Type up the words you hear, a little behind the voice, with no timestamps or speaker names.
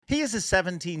He is a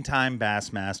 17-time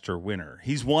Bassmaster winner.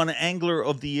 He's won Angler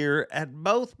of the Year at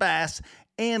both Bass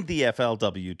and the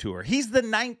FLW Tour. He's the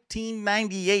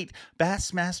 1998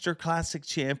 Bassmaster Classic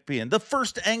champion, the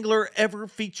first angler ever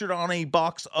featured on a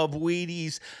box of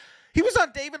Wheaties. He was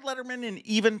on David Letterman and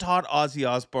even taught Ozzy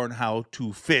Osbourne how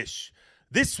to fish.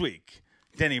 This week,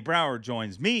 Denny Brauer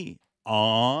joins me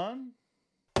on...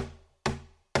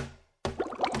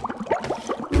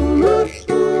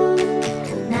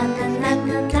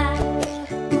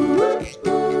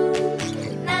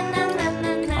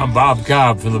 I'm Bob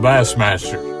Cobb from the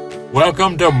Bassmaster.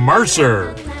 Welcome to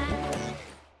Mercer.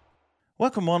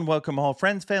 Welcome one, welcome all,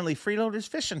 friends, family, freeloaders,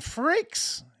 fishing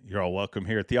freaks. You're all welcome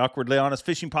here at the Awkwardly Honest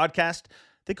Fishing Podcast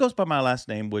that goes by my last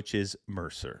name, which is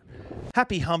Mercer.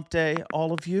 Happy hump day,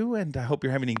 all of you, and I hope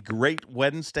you're having a great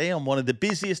Wednesday on one of the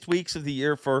busiest weeks of the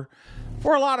year for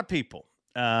a lot of people.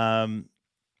 Many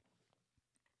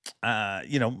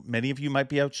of you might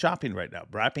be out shopping right now,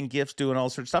 wrapping gifts, doing all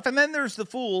sorts of stuff. And then there's the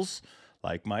fools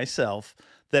like myself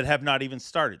that have not even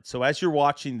started. So as you're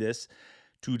watching this,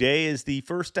 today is the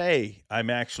first day I'm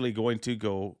actually going to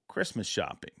go Christmas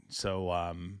shopping.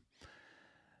 So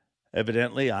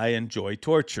evidently I enjoy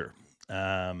torture,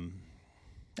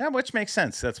 which makes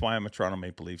sense. That's why I'm a Toronto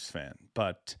Maple Leafs fan.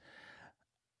 But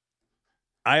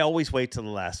I always wait till the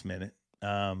last minute.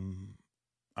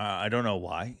 I don't know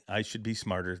why. I should be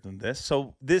smarter than this.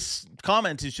 So this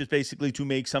comment is just basically to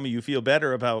make some of you feel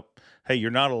better about, hey,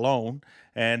 you're not alone.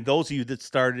 And those of you that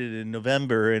started in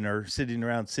November and are sitting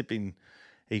around sipping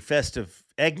a festive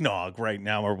eggnog right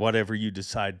now or whatever you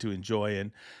decide to enjoy,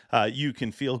 and you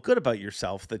can feel good about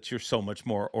yourself that you're so much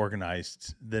more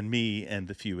organized than me and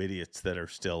the few idiots that are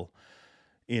still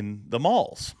in the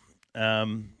malls.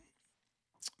 But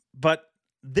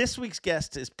this week's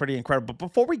guest is pretty incredible. But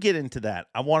before we get into that,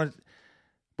 I wanted,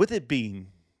 with it being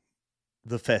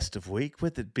the festive week,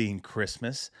 with it being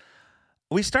Christmas,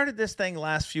 we started this thing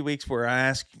last few weeks where I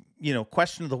ask,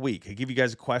 question of the week. I give you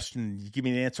guys a question, you give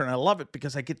me an answer, and I love it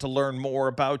because I get to learn more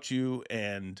about you.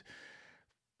 And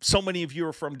so many of you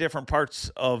are from different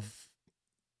parts of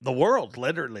the world,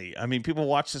 literally. I mean, people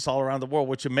watch this all around the world,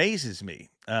 which amazes me.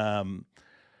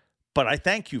 But I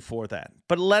thank you for that.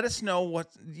 But let us know what,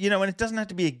 and it doesn't have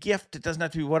to be a gift. It doesn't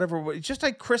have to be whatever. It's just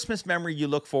a Christmas memory you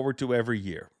look forward to every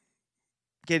year.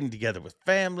 Getting together with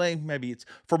family. Maybe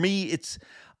for me,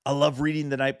 I love reading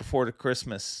the night before to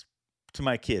Christmas to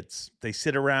my kids. They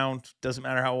sit around. Doesn't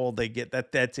matter how old they get.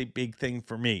 That's a big thing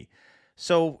for me.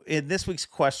 So in this week's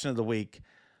question of the week,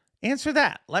 answer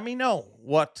that. Let me know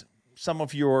what some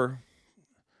of your,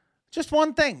 just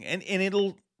one thing. And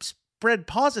it'll spread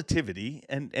positivity,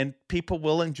 and people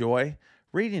will enjoy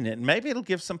reading it. And maybe it'll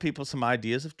give some people some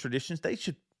ideas of traditions they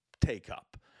should take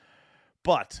up.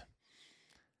 But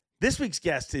this week's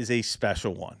guest is a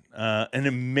special one, an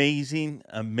amazing,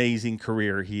 amazing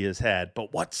career he has had.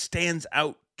 But what stands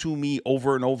out to me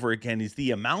over and over again is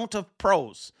the amount of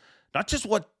pros, not just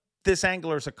what this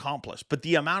angler's accomplished, but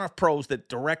the amount of pros that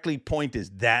directly point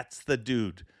is that's the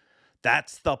dude.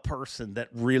 That's the person that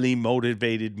really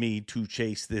motivated me to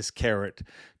chase this carrot,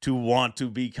 to want to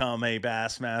become a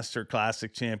Bassmaster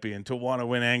Classic champion, to want to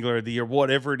win Angler of the Year,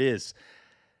 whatever it is.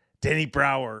 Denny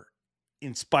Brauer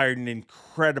inspired an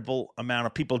incredible amount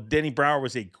of people. Denny Brauer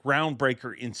was a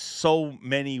groundbreaker in so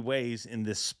many ways in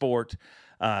this sport,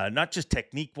 not just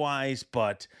technique-wise,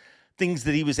 but things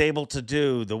that he was able to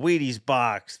do, the Wheaties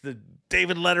box, the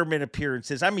David Letterman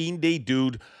appearances. I mean, the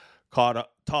dude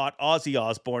taught Ozzy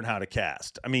Osbourne how to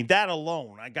cast. I mean, that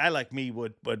alone, a guy like me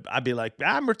would I'd be like,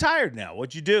 I'm retired now.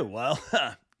 What'd you do? Well,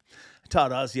 I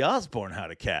taught Ozzy Osbourne how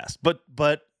to cast. But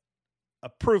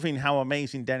proving how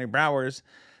amazing Denny Brauer is,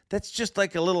 that's just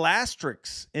like a little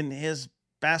asterisk in his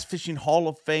Bass Fishing Hall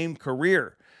of Fame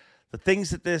career. The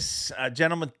things that this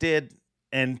gentleman did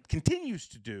and continues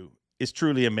to do is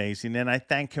truly amazing, and I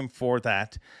thank him for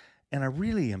that. And I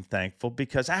really am thankful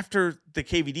because after the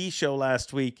KVD show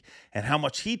last week and how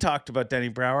much he talked about Denny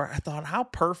Brauer, I thought, how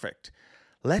perfect.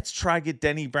 Let's try get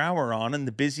Denny Brauer on in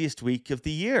the busiest week of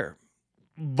the year.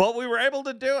 But we were able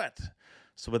to do it.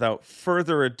 So without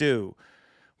further ado,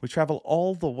 we travel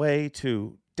all the way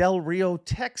to Del Rio,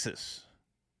 Texas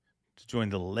to join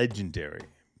the legendary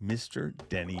Mr.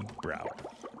 Denny Brauer.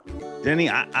 Denny,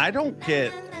 I don't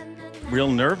get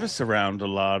real nervous around a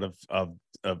lot of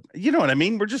you know what I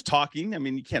mean? We're just talking. I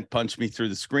mean, you can't punch me through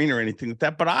the screen or anything like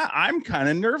that, but I'm kind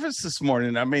of nervous this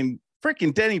morning. I mean,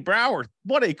 freaking Denny Brauer,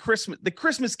 what the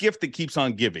Christmas gift that keeps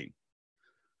on giving.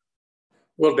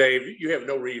 Well, Dave, you have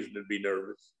no reason to be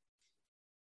nervous.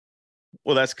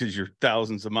 Well, that's because you're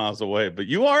thousands of miles away, but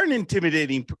you are an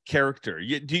intimidating character.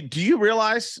 Do you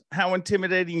realize how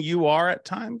intimidating you are at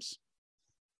times?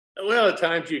 Well, at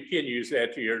times you can use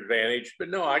that to your advantage, but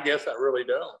no, I guess I really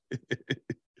don't.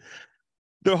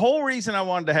 The whole reason I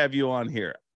wanted to have you on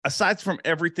here, aside from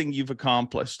everything you've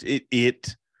accomplished,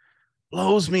 it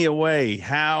blows me away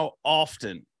how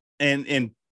often,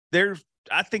 and there's,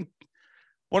 I think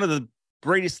one of the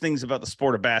greatest things about the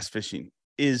sport of bass fishing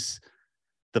is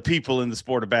the people in the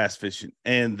sport of bass fishing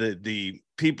and the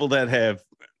people that have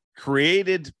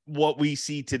created what we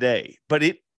see today. But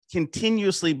it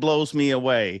continuously blows me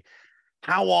away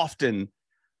how often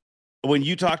when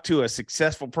you talk to a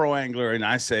successful pro angler and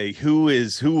I say, who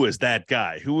is that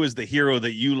guy? Who is the hero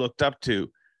that you looked up to?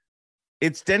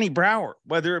 It's Denny Brauer,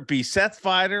 whether it be Seth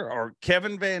Feider or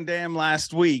Kevin Van Dam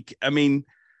last week. I mean,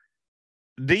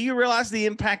 do you realize the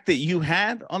impact that you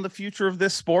had on the future of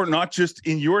this sport, not just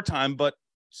in your time, but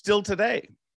still today?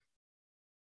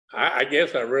 I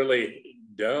guess I really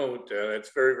don't.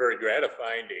 It's very, very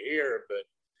gratifying to hear, but,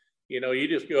 you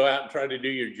just go out and try to do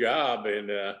your job, and,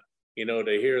 to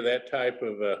hear that type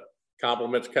of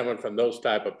compliments coming from those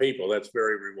type of people, that's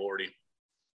very rewarding.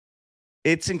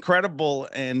 It's incredible.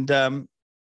 And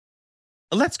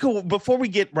let's go, before we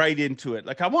get right into it,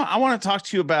 like I want to talk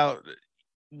to you about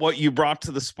what you brought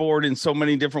to the sport in so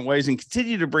many different ways and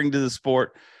continue to bring to the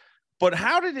sport. But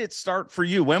how did it start for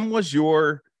you?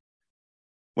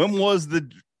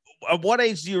 At what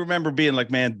age do you remember being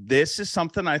like, man, this is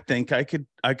something I think I could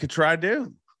try to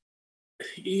do?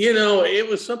 It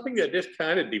was something that just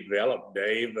kind of developed,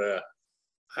 Dave.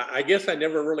 I guess I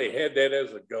never really had that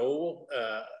as a goal.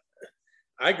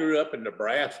 I grew up in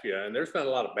Nebraska, and there's not a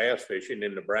lot of bass fishing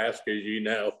in Nebraska, as you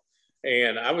know.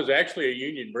 And I was actually a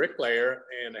union bricklayer,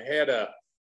 and I had a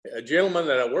gentleman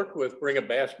that I worked with bring a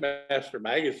Bassmaster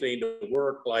magazine to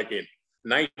work like in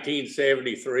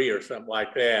 1973 or something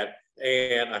like that.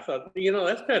 And I thought,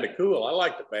 that's kind of cool. I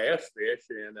like to bass fish,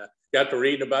 and got to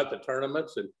reading about the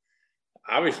tournaments. And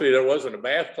obviously there wasn't a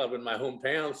bass club in my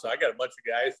hometown, so I got a bunch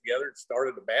of guys together and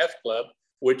started a bass club,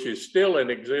 which is still in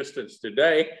existence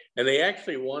today. And they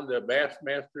actually won the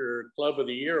Bassmaster Club of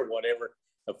the Year or whatever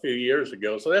a few years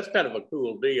ago. So that's kind of a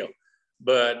cool deal.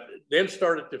 But then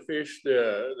started to fish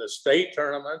the state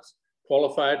tournaments,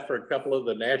 qualified for a couple of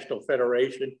the National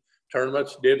Federation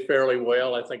tournaments, did fairly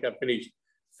well. I think I finished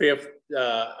fifth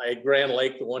at Grand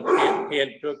Lake, the one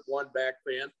Ken Cook won back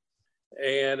then.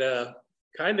 And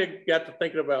kind of got to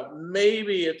thinking about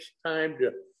maybe it's time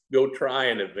to go try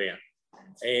an event.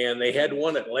 And they had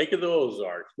one at Lake of the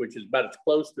Ozarks, which is about as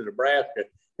close to Nebraska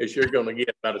as you're going to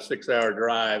get, about a 6-hour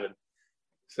drive. And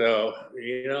so,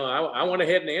 I went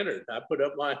ahead and entered. I put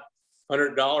up my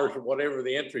 $100 or whatever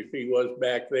the entry fee was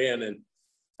back then. And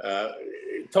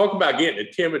talk about getting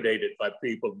intimidated by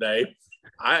people, Dave.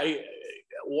 I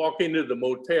walk into the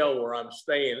motel where I'm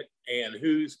staying, and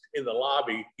who's in the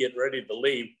lobby getting ready to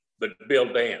leave but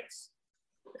Bill Dance.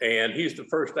 And he's the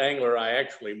first angler I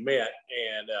actually met.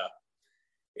 And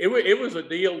it was a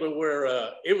deal to where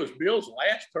it was Bill's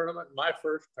last tournament, my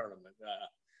first tournament.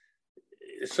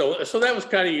 So that was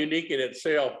kind of unique in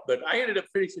itself. But I ended up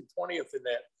finishing 20th in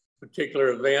that particular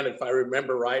event, if I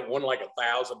remember right, won like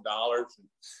 $1,000.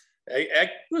 It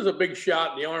was a big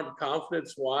shot in the arm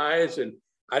confidence wise. And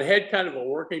I'd had kind of a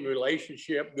working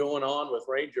relationship going on with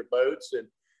Ranger Boats. And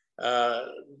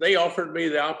they offered me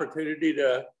the opportunity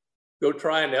to go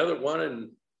try another one. And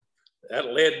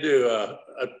that led to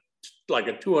like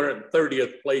a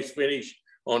 230th place finish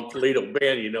on Toledo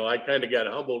Bend. I kind of got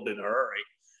humbled in a hurry.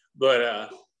 But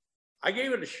I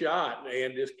gave it a shot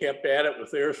and just kept at it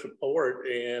with their support.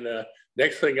 And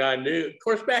next thing I knew, of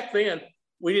course, back then,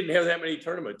 we didn't have that many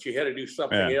tournaments. You had to do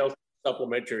something else to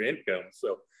supplement your income.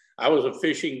 So I was a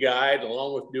fishing guide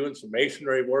along with doing some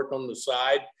masonry work on the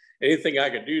side, anything I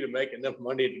could do to make enough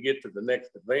money to get to the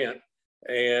next event.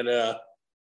 And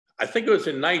I think it was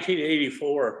in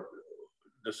 1984,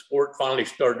 the sport finally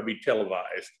started to be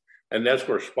televised. And that's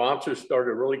where sponsors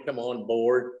started to really come on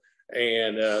board.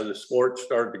 And the sport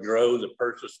started to grow, the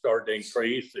purses started to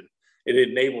increase, and it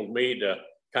enabled me to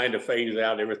kind of phase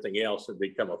out everything else and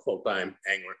become a full-time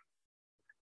angler.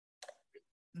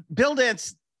 Bill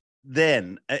Dance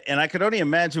then, and I could only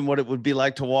imagine what it would be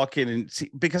like to walk in and see,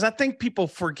 because I think people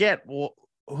forget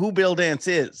who Bill Dance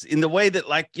is in the way that,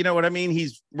 like, you know what I mean?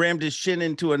 He's rammed his shin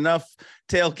into enough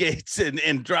tailgates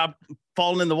and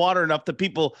fallen in the water enough that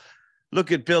people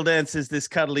look at Bill Dance as this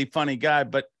cuddly, funny guy,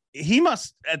 but he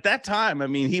must, at that time, I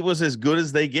mean, he was as good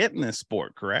as they get in this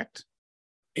sport, correct?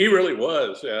 He really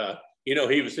was.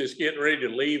 He was just getting ready to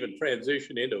leave and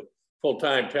transition into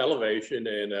full-time television.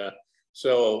 And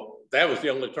so that was the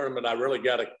only tournament I really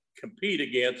got to compete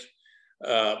against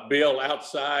Bill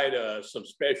outside some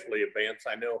specialty events.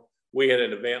 I know we had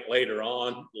an event later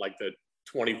on, like the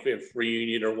 25th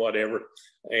reunion or whatever.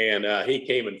 And he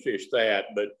came and fished that.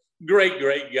 But great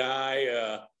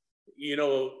guy.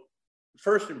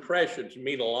 First impressions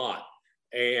mean a lot.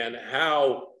 And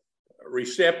how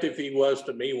receptive he was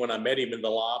to me when I met him in the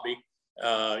lobby,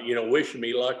 wishing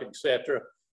me luck, etc.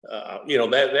 That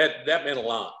meant a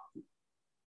lot.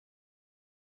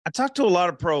 I talked to a lot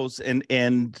of pros,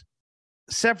 and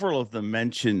several of them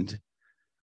mentioned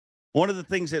one of the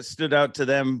things that stood out to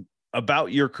them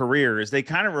about your career is they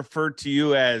kind of referred to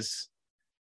you as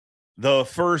the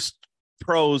first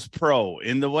pros pro,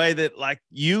 in the way that, like,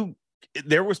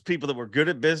 there was people that were good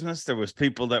at business. There was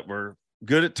people that were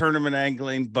good at tournament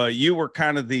angling, but you were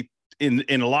kind of in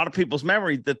a lot of people's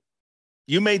memory, that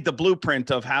you made the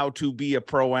blueprint of how to be a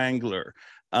pro angler.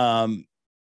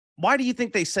 Why do you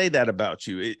think they say that about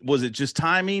you? Was it just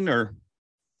timing, or?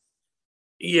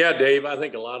 Yeah, Dave, I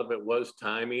think a lot of it was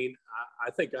timing.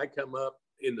 I think I come up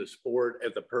in the sport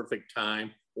at the perfect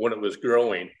time when it was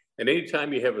growing. And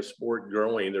anytime you have a sport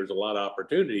growing, there's a lot of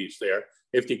opportunities there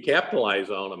if you capitalize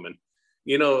on them. And,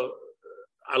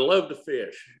 I love to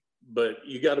fish, but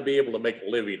you got to be able to make a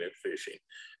living at fishing.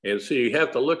 And so you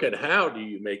have to look at how do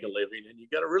you make a living, and you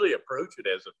got to really approach it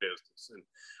as a business. And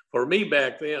for me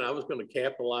back then, I was going to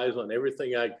capitalize on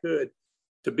everything I could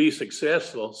to be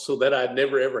successful so that I'd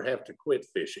never, ever have to quit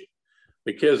fishing,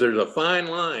 because there's a fine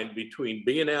line between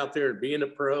being out there and being a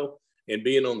pro and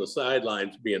being on the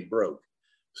sidelines, being broke.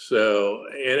 So,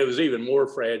 and it was even more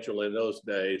fragile in those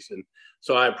days. And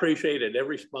so I appreciated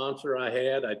every sponsor I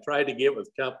had. I tried to get with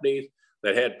companies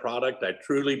that had product I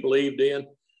truly believed in.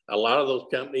 A lot of those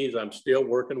companies I'm still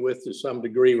working with to some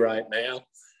degree right now.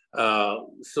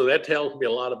 So that tells me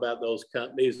a lot about those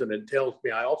companies, and it tells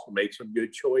me I also made some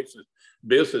good choices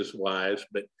business-wise.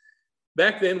 But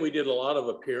back then we did a lot of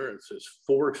appearances,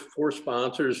 four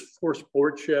sponsors, 4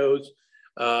 sport shows.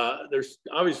 There's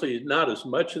obviously not as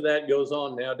much of that goes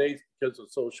on nowadays because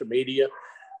of social media,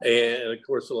 and of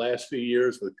course the last few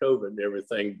years with COVID and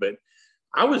everything. But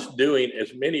I was doing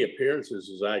as many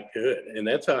appearances as I could, and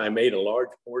that's how I made a large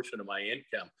portion of my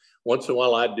income. Once in a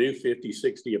while I'd do 50,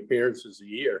 60 appearances a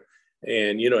year,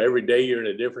 and every day you're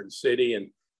in a different city. And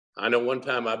I know one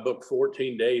time I booked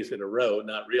 14 days in a row,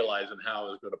 not realizing how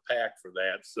I was going to pack for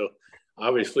that. So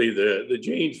obviously the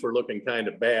jeans were looking kind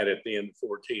of bad at the end of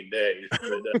 14 days.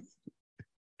 But,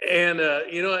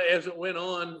 as it went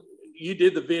on, you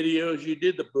did the videos, you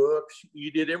did the books,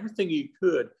 you did everything you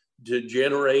could to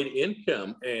generate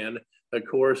income. And of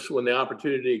course, when the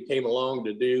opportunity came along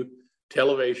to do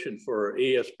television for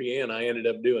ESPN, I ended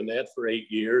up doing that for 8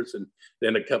 years, and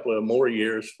then a couple of more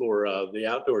years for the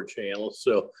Outdoor Channel,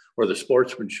 or the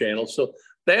Sportsman Channel. So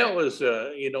that was,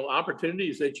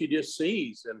 opportunities that you just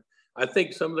seize. And I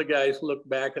think some of the guys look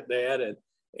back at that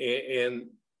and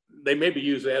they maybe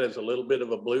use that as a little bit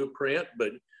of a blueprint,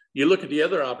 but you look at the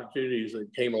other opportunities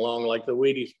that came along, like the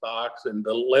Wheaties box and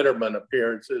the Letterman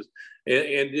appearances,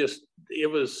 and just, it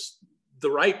was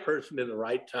the right person in the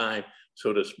right time,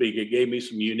 so to speak. It gave me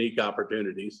some unique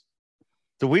opportunities.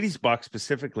 The Wheaties box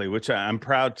specifically, which I'm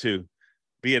proud to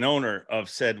be an owner of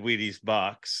said Wheaties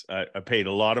box. I paid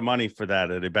a lot of money for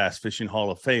that at a Bass Fishing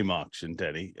Hall of Fame auction,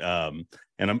 Teddy.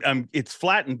 And it's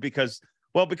flattened because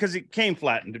it came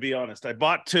flattened, to be honest. I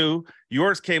bought 2.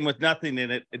 Yours came with nothing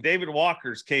in it. David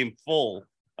Walker's came full.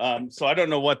 So I don't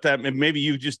know what that meant.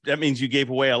 Maybe that means you gave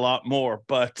away a lot more,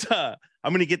 but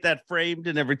I'm going to get that framed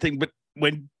and everything. But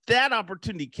when that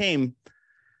opportunity came,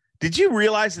 did you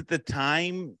realize at the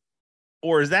time,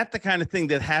 or is that the kind of thing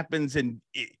that happens and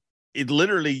it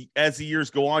literally, as the years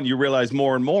go on, you realize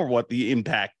more and more what the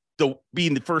impact,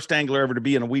 being the first angler ever to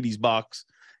be in a Wheaties box,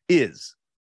 is?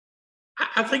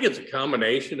 I think it's a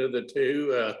combination of the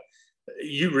two.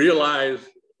 You realize,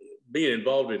 being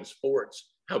involved in sports,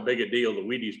 how big a deal the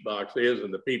Wheaties box is,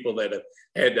 and the people that have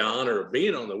had the honor of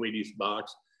being on the Wheaties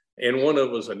box. And when it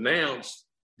was announced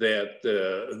that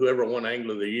whoever won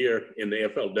Angler of the Year in the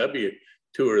FLW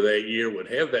tour that year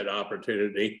would have that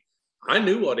opportunity, I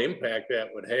knew what impact that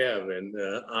would have. And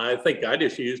I think I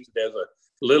just used it as a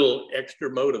little extra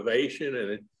motivation.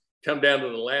 And it come down to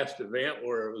the last event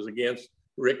where it was against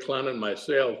Rick Clunn and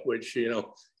myself, which,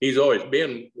 he's always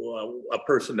been a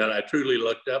person that I truly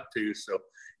looked up to. So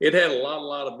it had a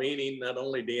lot of meaning, not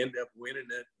only to end up winning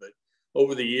it, but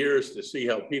over the years to see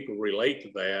how people relate to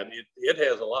that. It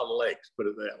has a lot of legs, put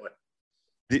it that way.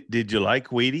 Did you like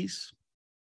Wheaties?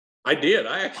 I did.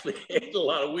 I actually ate a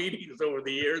lot of Wheaties over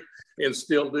the years and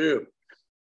still do.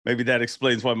 Maybe that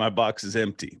explains why my box is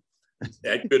empty.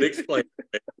 That could explain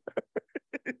it.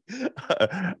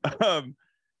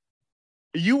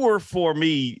 You were, for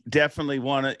me, definitely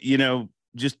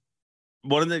just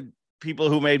one of the people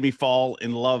who made me fall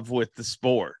in love with the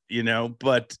sport, you know,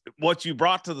 but what you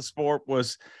brought to the sport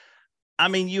was, I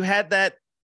mean, you had that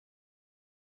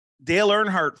Dale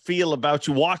Earnhardt feel about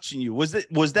you watching you. Was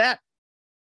that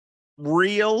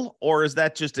real, or is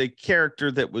that just a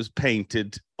character that was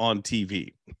painted on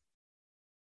TV?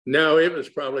 No, it was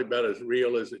probably about as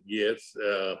real as it gets.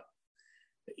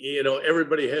 You know,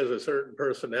 everybody has a certain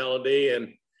personality,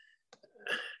 and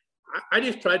I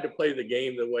just tried to play the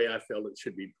game the way I felt it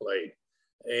should be played.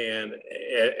 And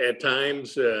at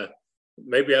times,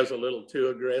 maybe I was a little too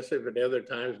aggressive, and other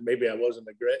times maybe I wasn't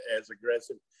as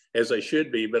aggressive as I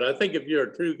should be. But I think if you're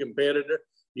a true competitor,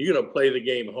 you're going to play the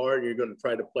game hard. You're going to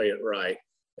try to play it right.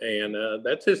 And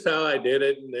that's just how I did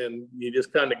it. And then you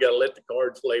just kind of got to let the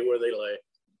cards lay where they lay.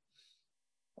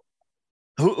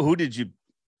 Who did you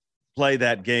play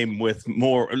that game with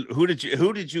more? Who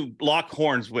did you lock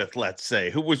horns with, let's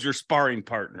say? Who was your sparring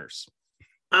partners?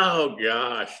 Oh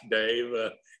gosh, Dave.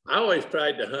 I always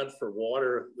tried to hunt for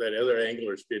water that other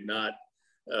anglers did not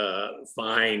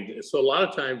find. So a lot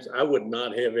of times I would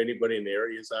not have anybody in the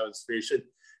areas I was fishing.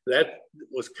 That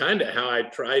was kind of how I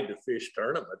tried to fish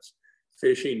tournaments,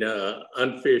 fishing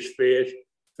unfished fish,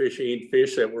 fishing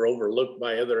fish that were overlooked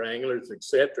by other anglers,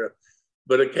 etc.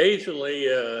 But occasionally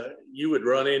you would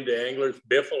run into anglers.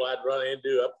 Biffle I'd run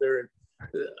into up there,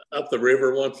 up the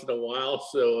river once in a while.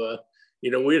 So, you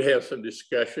know, we'd have some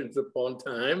discussions upon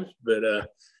times. But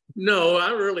no, I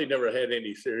really never had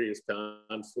any serious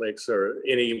conflicts or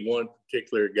any one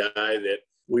particular guy that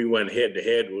we went head to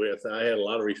head with. I had a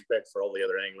lot of respect for all the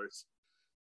other anglers.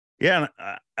 Yeah,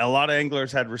 a lot of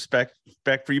anglers had respect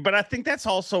for you. But I think that's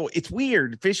also, it's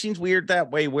weird. Fishing's weird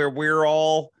that way, where we're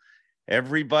all,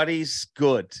 everybody's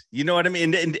good. You know what I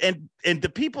mean? And the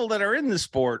people that are in the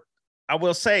sport, I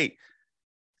will say,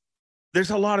 there's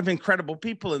a lot of incredible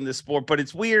people in this sport, but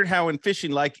it's weird how in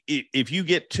fishing, like if you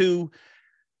get two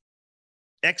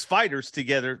ex-fighters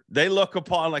together, they look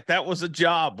upon like that was a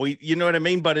job. You know what I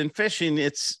mean? But in fishing,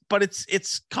 it's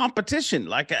competition.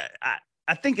 Like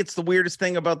I think it's the weirdest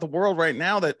thing about the world right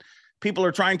now, that people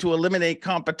are trying to eliminate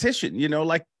competition. You know,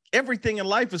 like everything in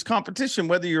life is competition,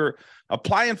 whether you're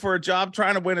applying for a job,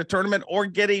 trying to win a tournament, or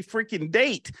get a freaking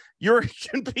date. You're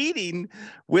competing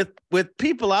with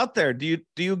people out there. Do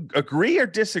you agree or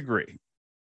disagree?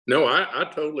 No, I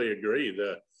totally agree.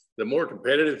 The more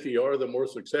competitive you are, the more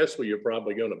successful you're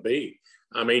probably going to be.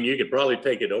 I mean, you could probably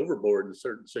take it overboard in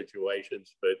certain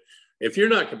situations, but if you're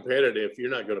not competitive, you're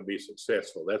not going to be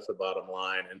successful. That's the bottom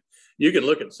line. And you can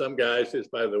look at some guys just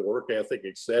by their work ethic,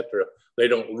 etc. They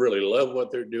don't really love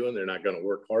what they're doing. They're not going to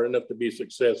work hard enough to be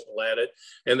successful at it.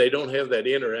 And they don't have that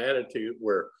inner attitude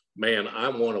where, man, I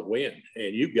want to win.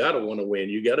 And you got to want to win.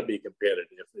 You got to be competitive.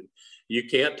 And you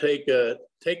can't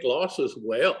take losses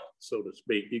well, so to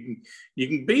speak. You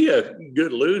can be a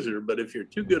good loser, but if you're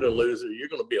too good a loser, you're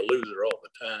going to be a loser all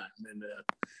the time. And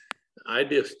I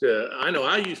know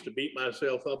I used to beat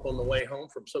myself up on the way home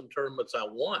from some tournaments I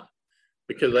won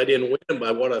because I didn't win them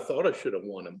by what I thought I should have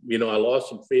won them. You know, I lost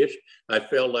some fish. I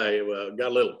felt I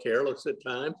got a little careless at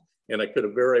times, and I could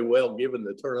have very well given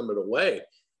the tournament away.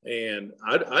 And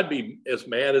I'd be as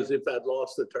mad as if I'd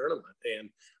lost the tournament. And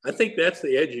I think that's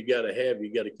the edge you got to have.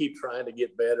 You got to keep trying to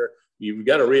get better. You've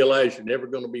got to realize you're never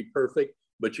going to be perfect,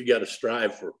 but you got to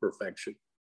strive for perfection.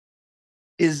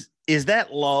 Is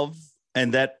that love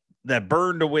and that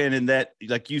burn to win, and that,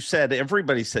 like you said,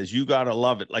 everybody says you got to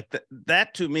love it. Like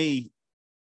that to me,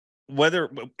 whether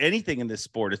anything in this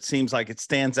sport, it seems like it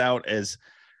stands out as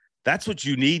that's what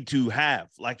you need to have.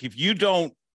 Like if you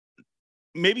don't,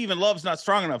 maybe even love's not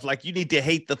strong enough. Like you need to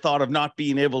hate the thought of not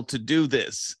being able to do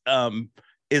this.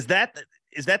 Is that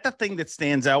the thing that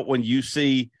stands out when you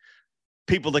see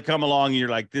people that come along and you're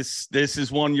like, this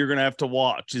is one you're going to have to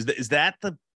watch? Is that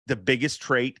the biggest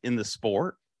trait in the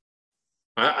sport?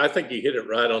 I think you hit it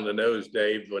right on the nose,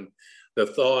 Dave, when the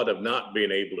thought of not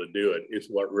being able to do it is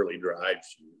what really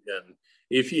drives you. And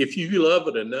if you love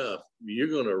it enough, you're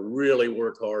going to really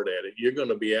work hard at it. You're going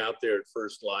to be out there at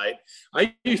first light.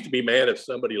 I used to be mad if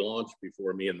somebody launched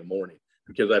before me in the morning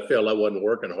because I felt I wasn't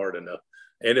working hard enough.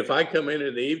 And if I come in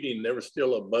the evening and there was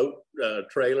still a boat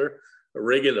trailer, a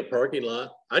rig in the parking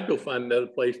lot, I'd go find another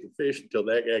place to fish until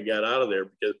that guy got out of there,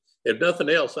 because if nothing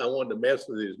else, I wanted to mess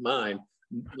with his mind,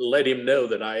 let him know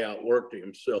that I outworked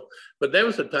him. So, but that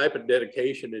was the type of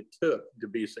dedication it took to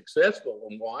be successful.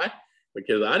 And why?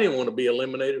 Because I didn't want to be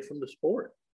eliminated from the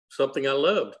sport, something I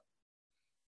loved.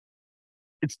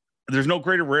 There's no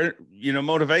greater,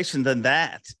 motivation than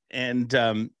that. And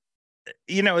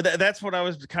That's what I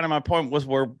was kind of my point was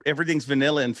where everything's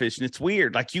vanilla in fishing. It's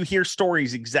weird. Like you hear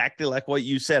stories exactly like what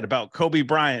you said about Kobe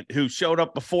Bryant, who showed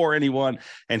up before anyone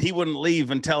and he wouldn't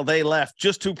leave until they left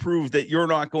just to prove that you're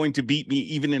not going to beat me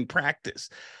even in practice.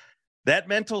 That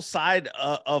mental side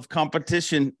of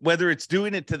competition, whether it's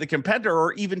doing it to the competitor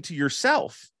or even to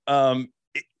yourself,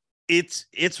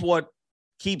 it's what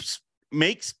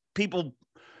makes people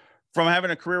from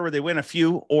having a career where they win a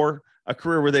few or a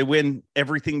career where they win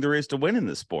everything there is to win in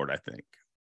this sport, I think.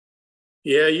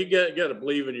 Yeah, you got to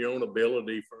believe in your own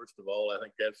ability, first of all. I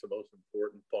think that's the most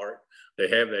important part, to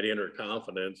have that inner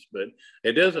confidence. But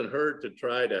it doesn't hurt to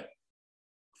try to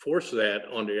force that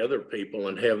on the other people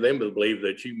and have them believe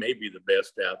that you may be the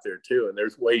best out there too. And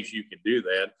there's ways you can do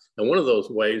that. And one of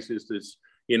those ways is this,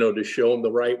 to show them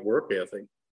the right work ethic.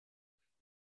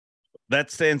 That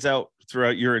stands out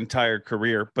throughout your entire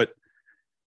career. But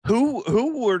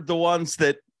who were the ones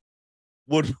that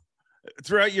would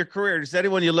throughout your career? Does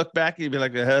anyone you look back and you'd be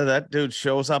like, that dude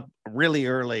shows up really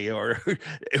early, or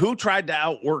who tried to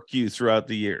outwork you throughout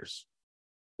the years?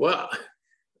 Well,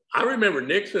 I remember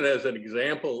Nixon as an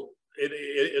example.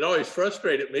 It always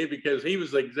frustrated me because he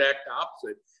was the exact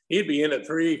opposite. He'd be in at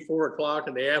 3, 4 o'clock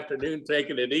in the afternoon,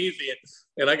 taking it easy.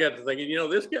 And I got to thinking,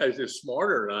 this guy's just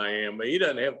smarter than I am. But he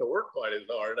doesn't have to work quite as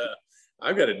hard.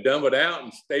 I've got to dumb it out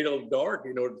and stay till dark,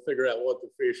 to figure out what the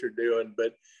fish are doing.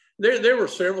 But there were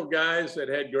several guys that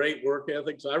had great work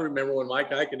ethics. I remember when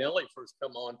Mike Iaconelli first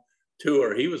come on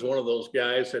tour, he was one of those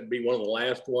guys that'd be one of the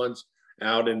last ones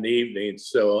out in the evening.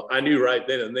 So I knew right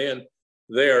then and then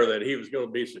that he was going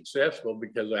to be successful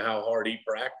because of how hard he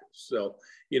practiced. So,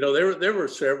 there were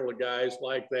several guys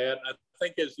like that. I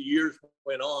think as the years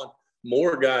went on,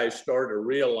 more guys started to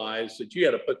realize that you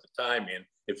had to put the time in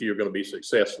if you're going to be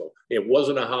successful. It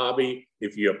wasn't a hobby.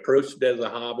 If you approached it as a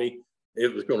hobby,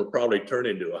 it was going to probably turn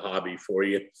into a hobby for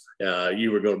you.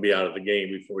 You were going to be out of the game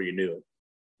before you knew it.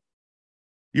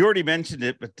 You already mentioned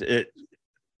it, but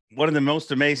one of the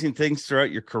most amazing things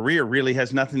throughout your career really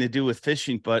has nothing to do with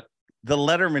fishing, but the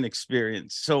Letterman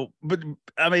experience. So, but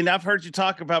I mean, I've heard you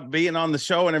talk about being on the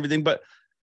show and everything, but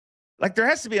like there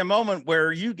has to be a moment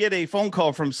where you get a phone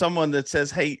call from someone that says,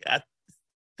 "Hey, I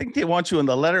think they want you on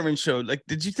the Letterman show." Like,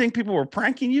 did you think people were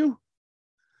pranking you?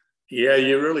 Yeah,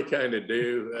 you really kind of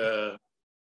do.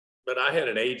 But I had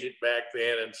an agent back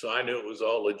then, and so I knew it was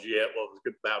all legit, what was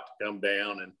about to come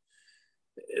down.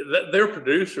 And their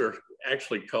producer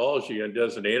actually calls you and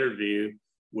does an interview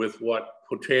with what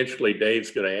potentially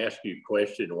Dave's going to ask you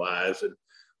question-wise. And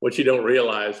what you don't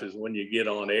realize is when you get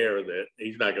on air that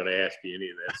he's not going to ask you any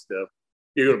of that stuff.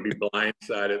 You're going to be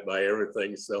blindsided by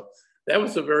everything. So that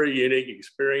was a very unique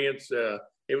experience.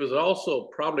 It was also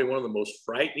probably one of the most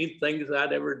frightening things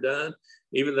I'd ever done.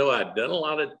 Even though I'd done a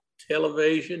lot of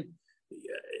television,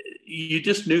 you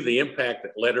just knew the impact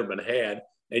that Letterman had.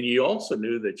 And you also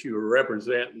knew that you were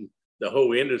representing the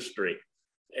whole industry.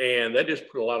 And that just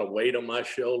put a lot of weight on my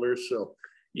shoulders. So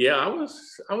yeah, I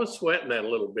was sweating that a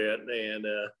little bit, and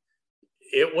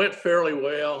it went fairly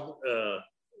well.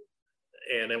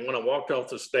 And then when I walked off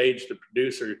the stage, the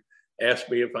producer asked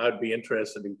me if I'd be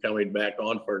interested in coming back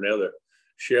on for another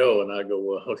show. And I go,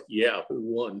 well, yeah, who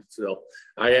won? So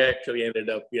I actually ended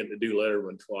up getting to do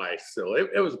Letterman twice. So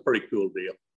it was a pretty cool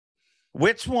deal.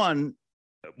 Which one,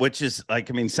 which is like,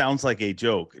 I mean, sounds like a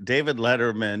joke. David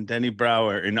Letterman, Denny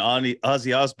Brower, and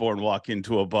Ozzy Osbourne walk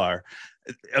into a bar.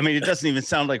 I mean, it doesn't even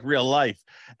sound like real life.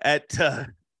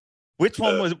 Which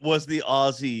one was the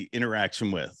Ozzy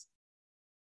interaction with?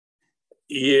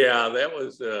 Yeah, that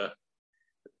was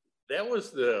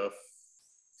the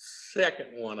second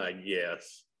one, I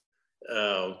guess.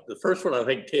 The first one, I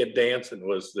think Ted Danson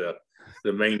was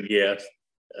the main guest.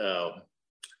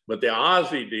 But the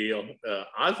Ozzy deal,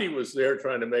 Ozzy was there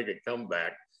trying to make a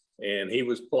comeback, and he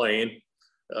was playing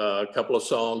a couple of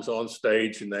songs on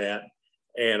stage and that.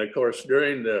 And of course,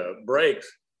 during the breaks,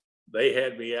 they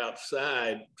had me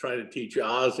outside trying to teach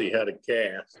Ozzy how to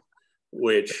cast,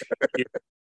 which you can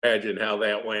imagine how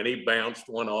that went. He bounced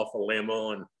one off a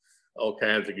limo and all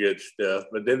kinds of good stuff.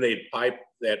 But then they'd pipe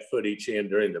that footage in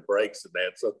during the breaks and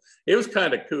that. So it was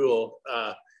kind of cool.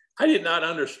 I did not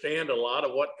understand a lot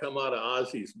of what come out of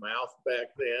Ozzy's mouth back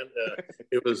then.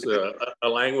 It was a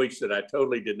language that I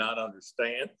totally did not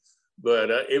understand. But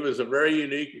it was a very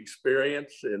unique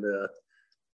experience. And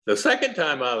the second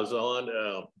time I was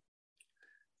on,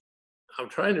 I'm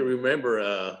trying to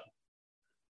remember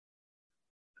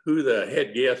who the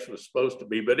head guest was supposed to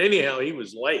be. But anyhow, he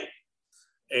was late.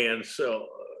 And so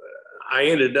I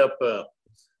ended up,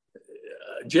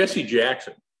 Jesse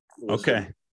Jackson was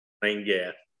the main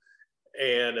guest.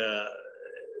 And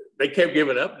they kept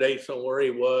giving updates on where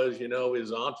he was,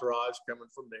 his entourage coming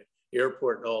from the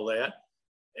airport and all that.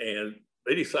 And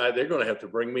they decided they're going to have to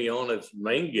bring me on as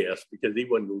main guest because he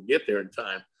wasn't going to get there in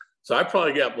time. So I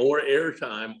probably got more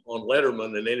airtime on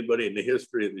Letterman than anybody in the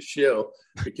history of the show,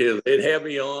 because they'd have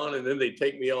me on and then they'd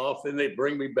take me off, then they'd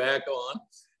bring me back on.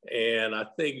 And I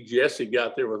think Jesse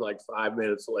got there with like 5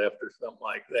 minutes left or something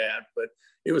like that. But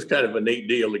it was kind of a neat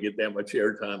deal to get that much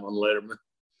airtime on Letterman.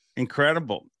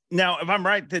 Incredible. Now, if I'm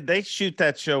right, did they shoot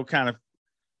that show kind of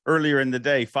earlier in the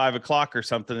day, 5 o'clock or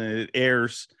something, and it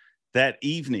airs that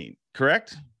evening,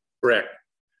 correct? Correct.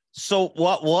 So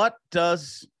what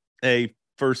does a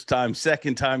first time,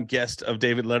 second time guest of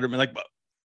David Letterman, like,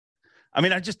 I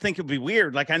mean, I just think it'd be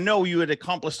weird. Like, I know you had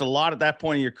accomplished a lot at that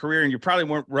point in your career and you probably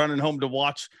weren't running home to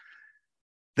watch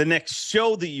the next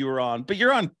show that you were on, but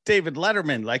you're on David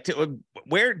Letterman. Like,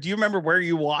 where do you remember where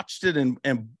you watched it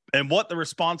and what the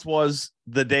response was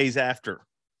the days after?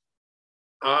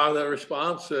 The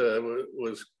response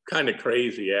was kind of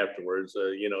crazy afterwards.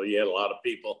 You had a lot of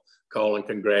people call and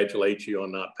congratulate you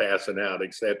on not passing out,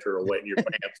 et cetera, or wetting your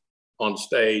pants on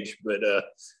stage. But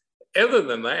other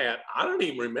than that, I don't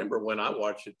even remember when I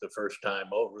watched it the first time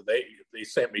over. They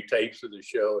sent me tapes of the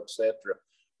show, et cetera.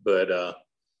 But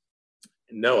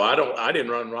no, I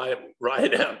didn't run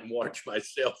right out and watch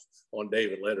myself on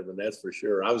David Letterman. That's for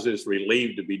sure. I was just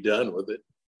relieved to be done with it.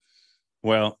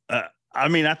 Well, I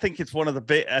mean, I think it's one of the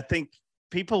big, I think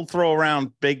people throw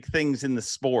around big things in the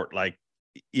sport, like,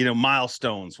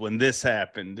 milestones when this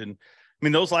happened. And I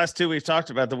mean, those last two we've talked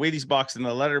about, the Wheaties box and the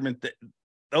Letterman,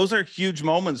 those are huge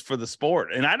moments for the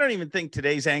sport. And I don't even think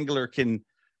today's angler can,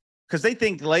 because they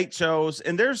think late shows,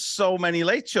 and there's so many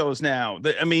late shows now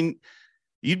that, I mean,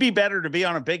 you'd be better to be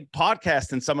on a big podcast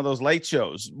than some of those late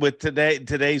shows with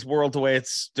today's world, the way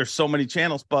there's so many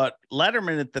channels. But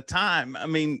Letterman at the time, I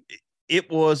mean, it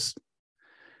was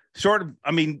sort of,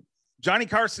 I mean, Johnny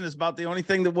Carson is about the only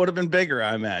thing that would have been bigger,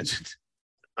 I imagine.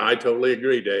 I totally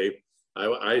agree, Dave.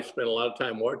 I spent a lot of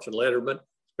time watching Letterman,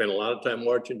 spent a lot of time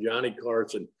watching Johnny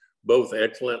Carson, both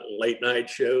excellent late night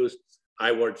shows.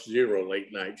 I watch 0 late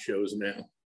night shows now.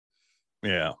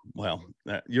 Yeah, well,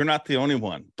 you're not the only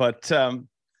one. But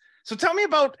so tell me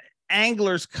about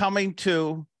anglers coming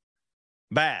to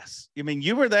bass. I mean,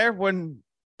 you were there when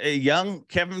a young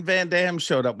Kevin Van Dam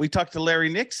showed up. We talked to Larry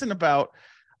Nixon about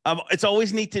it's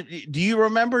always neat to. Do you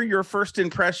remember your first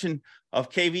impression of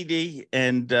KVD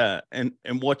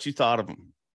and what you thought of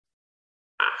him?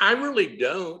 I really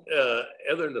don't,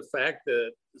 other than the fact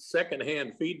that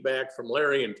secondhand feedback from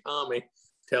Larry and Tommy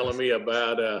telling me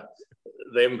about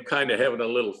them kind of having a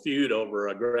little feud over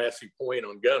a grassy point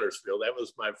on Guntersville. That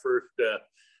was my first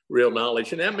real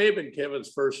knowledge. And that may have been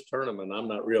Kevin's first tournament. I'm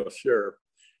not real sure,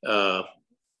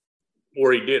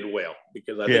 where he did well,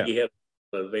 because I think he had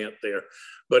an event there.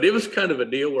 But it was kind of a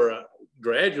deal where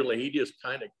gradually he just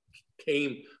kind of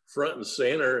came front and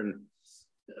center. And,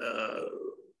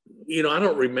 I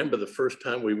don't remember the first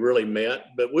time we really met,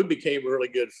 but we became really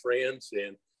good friends.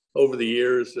 And over the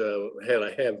years,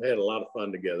 have had a lot of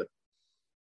fun together.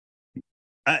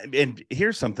 And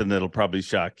here's something that'll probably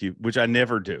shock you, which I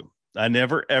never do. I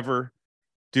never, ever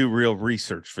do real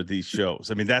research for these shows.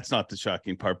 I mean, that's not the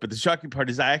shocking part, but the shocking part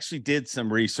is I actually did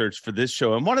some research for this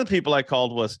show. And one of the people I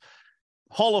called was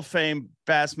Hall of Fame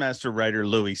Bassmaster writer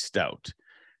Louis Stout.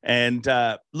 And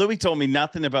Louis told me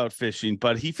nothing about fishing,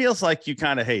 but he feels like you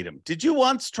kind of hate him. Did you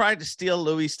once try to steal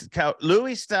Louis Stout?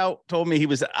 Louis Stout told me he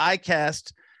was at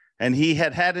ICAST and he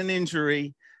had an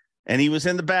injury and he was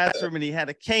in the bathroom and he had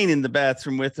a cane in the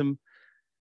bathroom with him.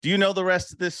 Do you know the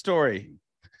rest of this story?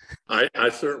 I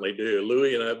certainly do.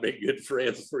 Louis and I have been good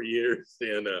friends for years.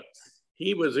 And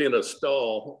he was in a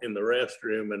stall in the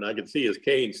restroom and I could see his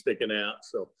cane sticking out.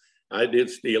 So I did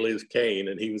steal his cane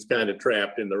and he was kind of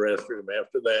trapped in the restroom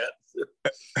after that.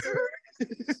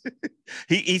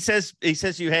 He says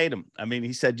you hate him. I mean,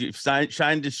 he said you've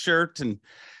shined his shirt and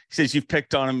he says you've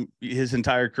picked on him his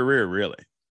entire career, really.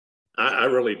 I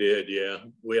really did. Yeah.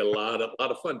 We had a lot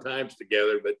of fun times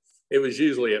together, but it was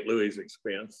usually at Louis'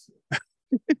 expense.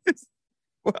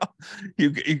 Well,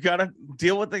 you got to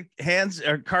deal with the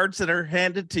cards that are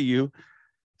handed to you.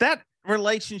 That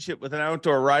relationship with an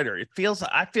outdoor writer,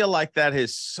 I feel like that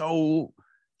is so,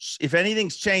 if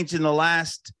anything's changed in the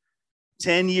last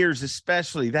 10 years,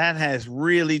 especially, that has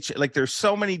really like, there's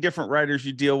so many different writers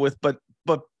you deal with, but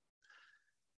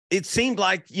it seemed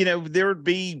like, there would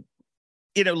be,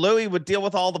 Louis would deal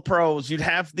with all the pros. You'd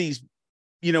have these,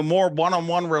 more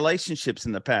one-on-one relationships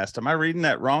in the past. Am I reading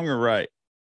that wrong or right?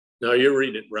 No, you're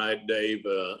reading it right, Dave.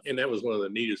 And that was one of the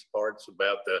neatest parts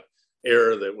about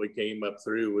era that we came up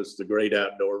through was the great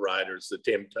outdoor riders, the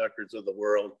Tim Tuckers of the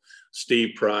world,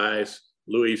 Steve Price,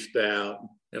 Louis Stout,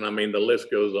 and I mean, the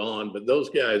list goes on. But those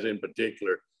guys in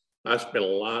particular, I spent a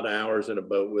lot of hours in a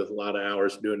boat with, a lot of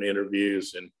hours doing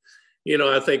interviews. And, you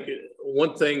know, I think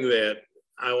one thing that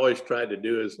I always tried to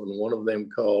do is when one of them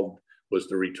called was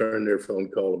to return their phone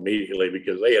call immediately,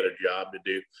 because they had a job to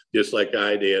do just like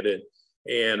I did.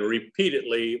 And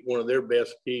repeatedly, one of their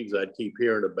best peeves I'd keep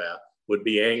hearing about would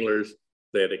be anglers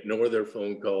that ignore their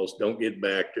phone calls, don't get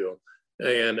back to them.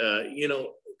 And, you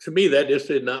know, to me, that just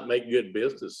did not make good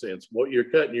business sense. What you're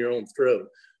cutting your own throat.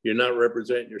 You're not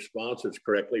representing your sponsors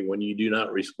correctly when you do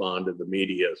not respond to the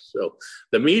media. So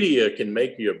the media can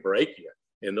make you or break you.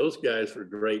 And those guys were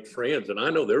great friends. And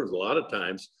I know there was a lot of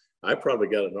times I probably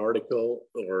got an article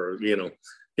or, you know,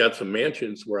 got some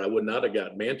mentions where I would not have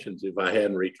got mentions if I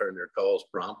hadn't returned their calls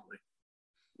promptly.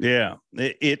 Yeah,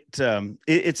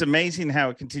 it's amazing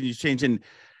how it continues changing.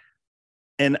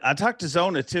 And I talked to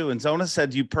Zona too, and Zona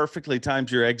said you perfectly timed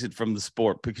your exit from the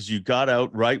sport because you got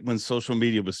out right when social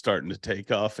media was starting to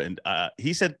take off. And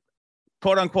he said,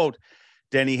 quote unquote,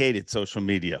 Denny hated social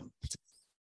media.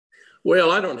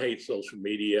 Well, I don't hate social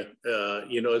media.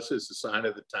 You know, it's just a sign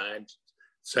of the times.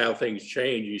 It's how things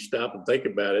change. You stop and think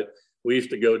about it. We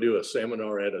used to go do a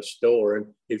seminar at a store, and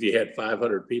if you had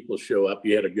 500 people show up,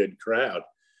 you had a good crowd.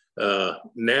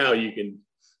 Now you can,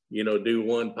 you know, do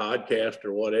one podcast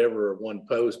or whatever, or one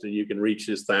post, and you can reach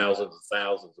just thousands and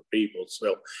thousands of people.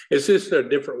 So it's just a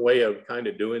different way of kind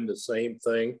of doing the same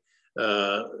thing.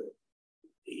 Do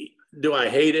I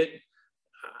hate it?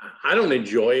 I don't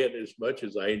enjoy it as much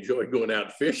as I enjoy going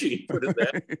out fishing, put it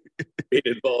that being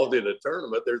involved in a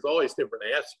tournament. There's always different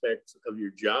aspects of your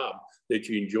job that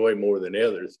you enjoy more than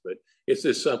others, but it's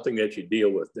just something that you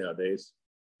deal with nowadays.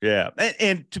 Yeah.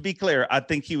 And to be clear, I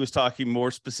think he was talking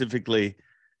more specifically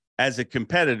as a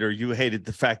competitor. You hated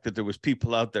the fact that there was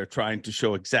people out there trying to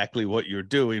show exactly what you're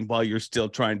doing while you're still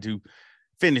trying to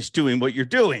finish doing what you're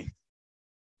doing.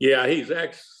 Yeah, he's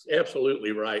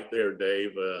absolutely right there,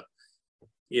 Dave.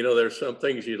 You know, there's some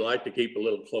things you'd like to keep a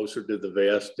little closer to the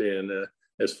vest, and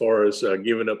as far as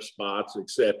giving up spots,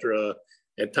 etc.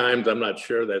 At times, I'm not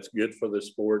sure that's good for the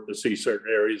sport to see certain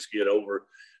areas get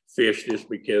overfished just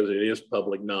because it is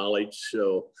public knowledge.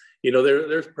 So, you know,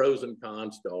 there's pros and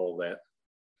cons to all of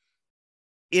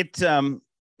that.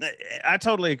 I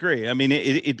totally agree. I mean,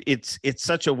 it's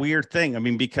such a weird thing. I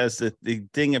mean, because the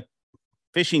thing of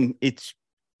fishing, it's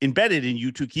embedded in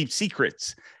you to keep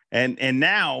secrets, and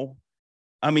now.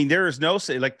 I mean, there is no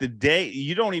say, like the day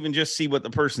you don't even just see what the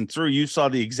person threw. You saw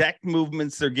the exact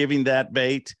movements they're giving that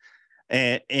bait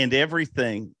and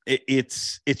everything.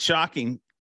 It's shocking.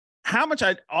 How much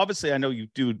obviously I know you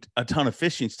do a ton of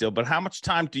fishing still, but how much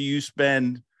time do you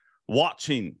spend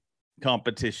watching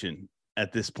competition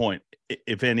at this point,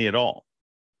 if any at all?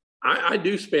 I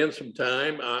do spend some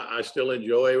time. I still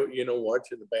enjoy, you know,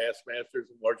 watching the Bassmasters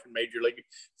and watching Major League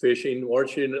Fishing,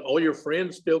 watching all your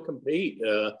friends still compete.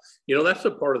 You know, that's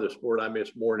the part of the sport I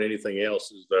miss more than anything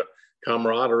else is the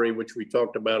camaraderie, which we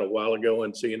talked about a while ago,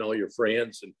 and seeing all your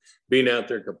friends and being out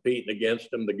there competing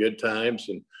against them, the good times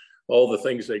and all the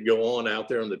things that go on out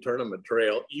there on the tournament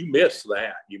trail. You miss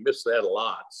that. You miss that a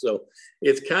lot. So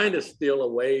it's kind of still a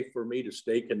way for me to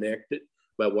stay connected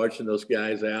by watching those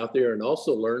guys out there, and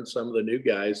also learn some of the new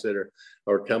guys that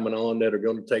are coming on that are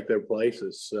going to take their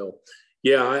places. So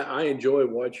yeah, I enjoy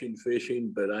watching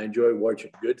fishing, but I enjoy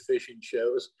watching good fishing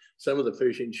shows. Some of the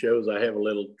fishing shows I have a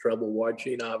little trouble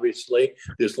watching, obviously,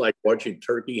 just like watching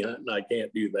turkey hunting. I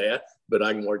can't do that, but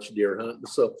I can watch deer hunting.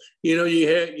 So, you know, you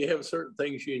have certain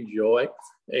things you enjoy,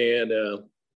 and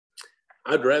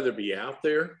I'd rather be out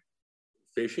there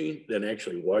fishing than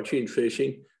actually watching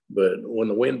fishing. But when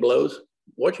the wind blows,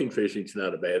 watching fishing is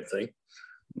not a bad thing.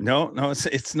 No,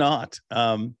 it's not.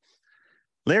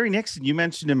 Larry Nixon, you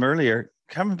mentioned him earlier,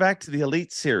 coming back to the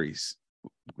Elite Series.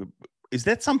 Is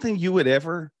that something you would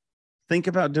ever think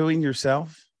about doing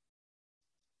yourself?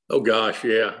 Oh gosh,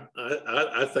 yeah.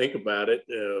 I think about it.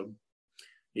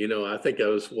 You know, I think I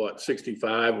was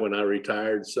 65 when I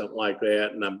retired, something like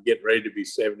that, and I'm getting ready to be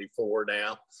 74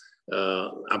 now.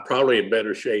 I'm probably in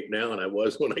better shape now than I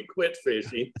was when I quit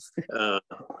fishing.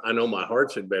 I know my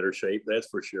heart's in better shape, that's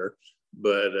for sure.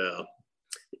 But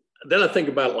then I think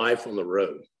about life on the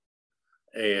road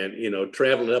and, you know,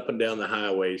 traveling up and down the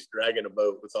highways, dragging a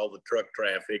boat with all the truck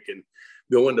traffic and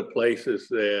going to places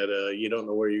that you don't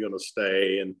know where you're going to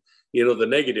stay. And, you know, the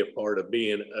negative part of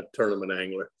being a tournament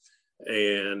angler.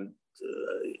 And,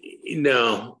 you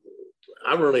know,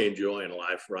 I'm really enjoying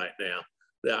life right now.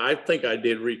 I think I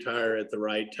did retire at the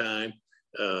right time.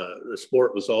 The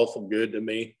sport was awful good to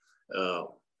me.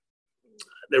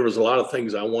 there was a lot of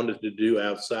things I wanted to do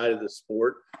outside of the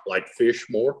sport, like fish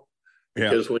more,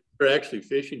 because when you're actually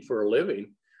fishing for a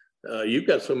living, you've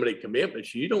got so many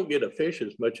commitments. You don't get a fish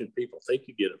as much as people think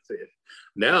you get a fish.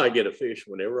 Now I get a fish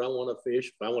whenever I want to fish.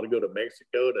 If I want to go to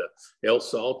Mexico, to El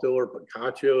Salto or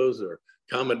Picachos or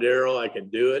Comadero, I can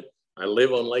do it. I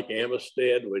live on Lake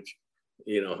Amistad, which,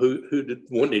 you know, who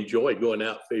wouldn't enjoy going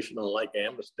out fishing on Lake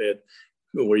Amistad,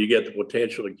 where you get the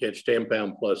potential to catch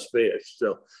 10-pound plus fish.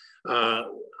 So I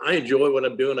enjoy what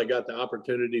I'm doing. I got the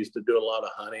opportunities to do a lot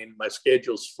of hunting. My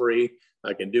schedule's free.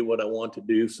 I can do what I want to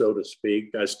do, so to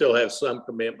speak. I still have some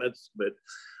commitments, but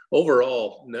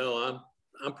overall, no,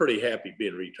 I'm pretty happy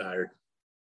being retired.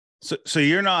 So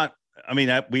you're not, I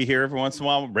mean, we hear every once in a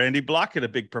while, Randy Blockett, a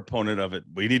big proponent of it.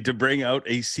 We need to bring out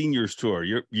a seniors tour.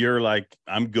 You're like,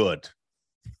 I'm good.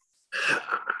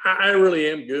 I really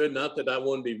am good. Not that I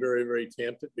wouldn't be very, very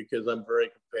tempted, because I'm very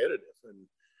competitive. And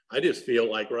I just feel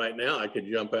like right now I could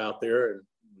jump out there and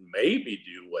maybe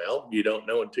do well. You don't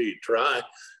know until you try.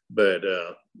 But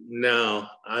no,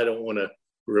 I don't want to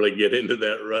really get into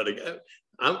that rut again.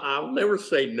 I'll never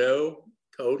say no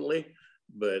totally,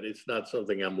 but it's not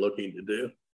something I'm looking to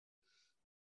do.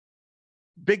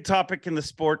 Big topic in the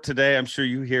sport today. I'm sure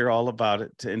you hear all about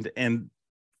it. And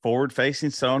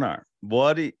forward-facing sonar.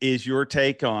 What is your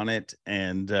take on it?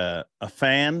 And a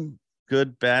fan,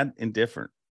 good, bad,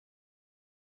 indifferent?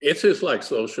 It's just like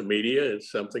social media.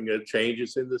 It's something that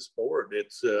changes in the sport.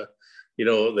 It's, you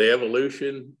know, the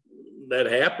evolution that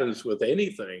happens with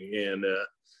anything. And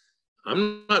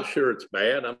I'm not sure it's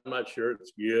bad. I'm not sure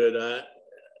it's good.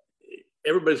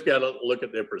 Everybody's got to look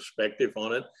at their perspective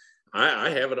on it. I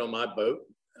have it on my boat.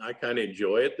 I kind of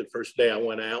enjoy it. The first day I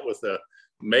went out with a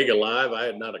Mega Live, I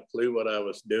had not a clue what I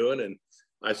was doing. And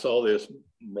I saw this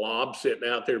blob sitting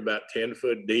out there about 10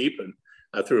 foot deep. And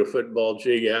I threw a football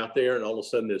jig out there, and all of a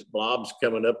sudden this blob's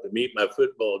coming up to meet my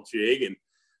football jig. And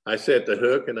I set the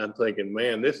hook, and I'm thinking,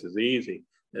 man, this is easy.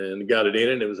 And got it in,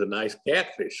 and it was a nice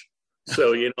catfish.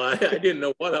 So, you know, I didn't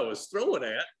know what I was throwing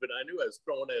at, but I knew I was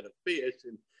throwing at a fish.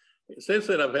 And since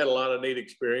then, I've had a lot of neat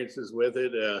experiences with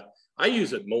it. I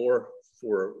use it more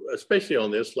for, especially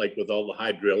on this lake with all the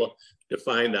hydrilla, to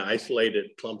find the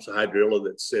isolated clumps of hydrilla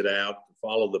that sit out, to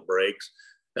follow the breaks,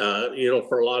 you know,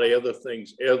 for a lot of other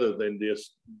things other than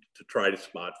just to try to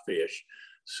spot fish.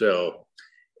 So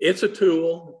it's a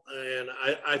tool. And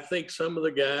I think some of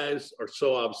the guys are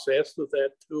so obsessed with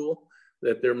that tool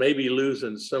that they're maybe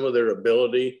losing some of their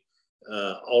ability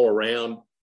all around,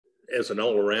 as an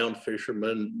all-around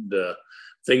fisherman, the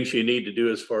things you need to do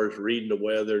as far as reading the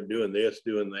weather, doing this,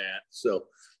 doing that. So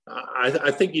I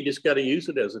think you just got to use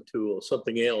it as a tool,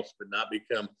 something else, but not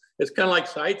become, it's kind of like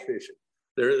sight fishing.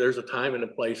 There's a time and a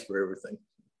place for everything.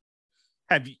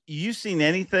 Have you seen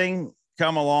anything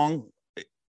come along?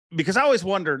 Because I always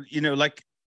wondered, you know, like,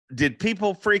 did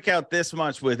people freak out this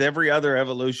much with every other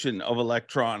evolution of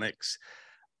electronics?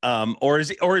 Or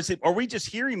are we just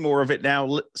hearing more of it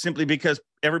now simply because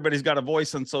everybody's got a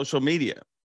voice on social media?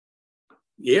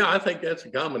 Yeah, I think that's a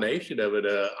combination of it.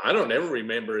 I don't ever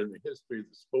remember in the history of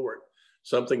the sport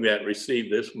something that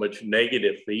received this much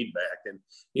negative feedback. And,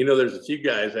 you know, there's a few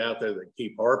guys out there that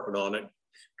keep harping on it,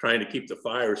 trying to keep the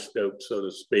fire stoked, so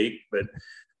to speak. But,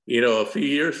 you know, a few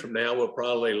years from now, we'll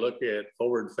probably look at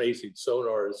forward-facing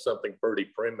sonar as something pretty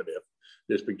primitive,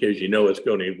 just because, you know, it's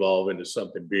going to evolve into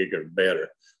something bigger and better.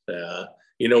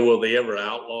 You know, will they ever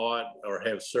outlaw it or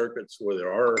have circuits where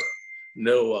there are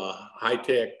no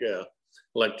high-tech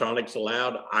electronics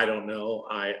allowed? I don't know.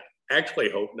 I actually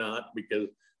hope not, because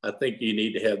I think you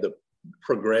need to have the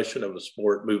progression of a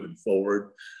sport moving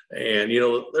forward. And, you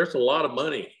know, there's a lot of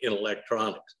money in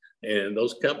electronics, and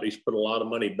those companies put a lot of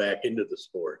money back into the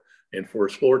sport. And for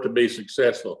a sport to be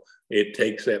successful, it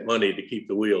takes that money to keep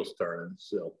the wheels turning.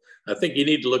 So I think you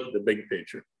need to look at the big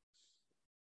picture.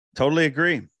 Totally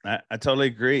agree. I totally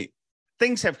agree.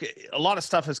 A lot of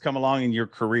stuff has come along in your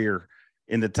career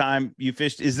in the time you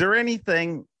fished. Is there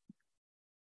anything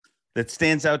that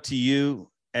stands out to you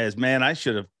as, man, I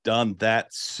should have done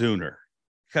that sooner?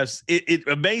 Because it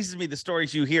amazes me, the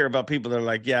stories you hear about people that are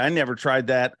like, yeah, I never tried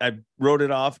that. I wrote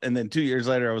it off. And then 2 years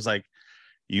later, I was like,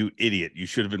 you idiot, you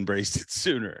should have embraced it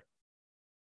sooner.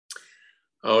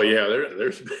 Oh yeah.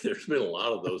 There's been a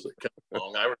lot of those that come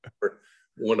along. I remember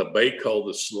when a bait called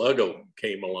the Sluggo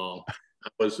came along. I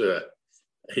was,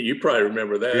 you probably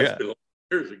remember that. Yeah. It's been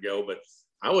years ago, but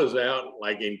I was out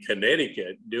like in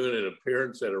Connecticut doing an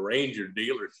appearance at a Ranger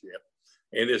dealership.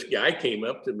 And this guy came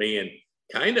up to me and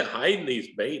kind of hiding these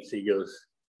baits. He goes,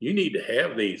 you need to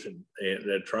have these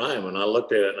and try them. And I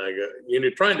looked at it and I go, you know,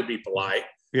 trying to be polite.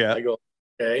 Yeah. I go,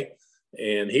 okay.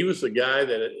 And he was the guy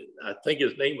that I think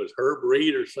his name was Herb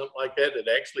Reed or something like that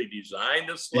actually designed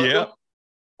the slugger. Yeah.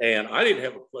 And I didn't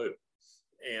have a clue.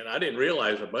 And I didn't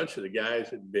realize a bunch of the guys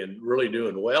had been really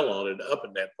doing well on it up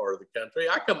in that part of the country.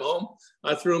 I come home,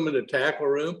 I threw them in the tackle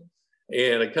room.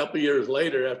 And a couple of years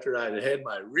later, after I'd had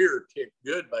my rear kicked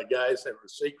good by guys that were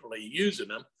secretly using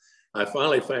them, I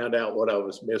finally found out what I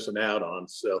was missing out on.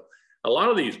 So a lot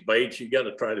of these baits, you got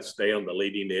to try to stay on the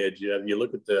leading edge. You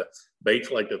look at the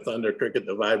baits like the Thunder Cricket,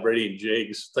 the vibrating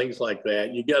jigs, things like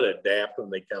that. You got to adapt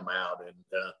when they come out.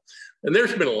 And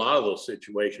there's been a lot of those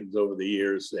situations over the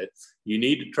years that you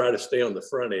need to try to stay on the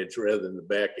front edge rather than the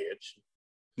back edge.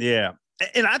 Yeah.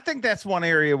 And I think that's one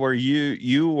area where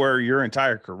you were your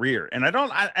entire career. And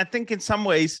I think in some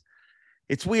ways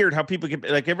it's weird how people get,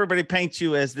 like, everybody paints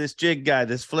you as this jig guy,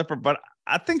 this flipper, but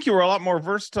I think you were a lot more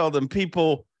versatile than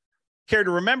people care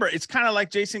to remember. It's kind of like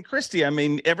Jason Christie. I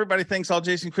mean, everybody thinks all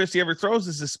Jason Christie ever throws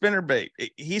is a spinner bait.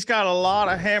 He's got a lot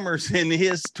of hammers in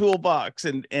his toolbox.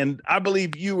 And I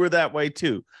believe you were that way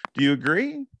too. Do you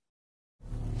agree?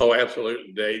 Oh,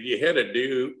 absolutely, Dave. You had to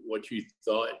do what you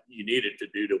thought you needed to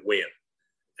do to win.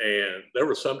 And there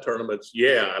were some tournaments,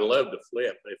 I love to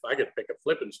flip. If I could pick a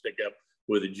flipping stick up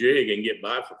with a jig and get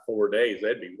by for 4 days,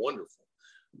 that'd be wonderful.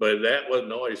 But that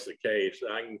wasn't always the case.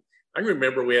 I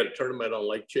remember we had a tournament on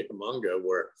Lake Chickamauga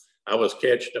where I was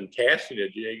catching them casting a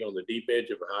jig on the deep edge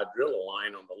of a hydrilla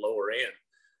line on the lower end.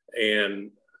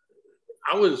 And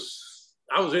I was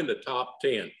in the top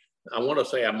 10. I want to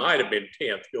say I might have been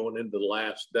 10th going into the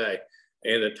last day.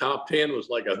 And the top 10 was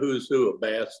like a who's who of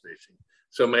bass fishing.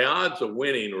 So my odds of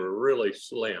winning were really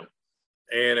slim.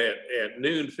 And at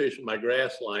noon fishing my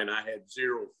grass line, I had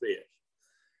 0 fish.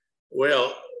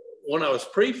 Well, when I was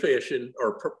pre-fishing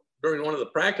or during one of the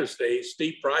practice days,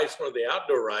 Steve Price, one of the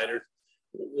outdoor riders,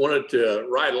 wanted to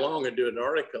ride along and do an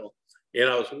article. And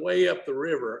I was way up the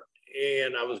river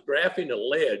and I was graphing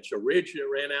a ridge that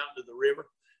ran out into the river.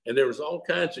 And there was all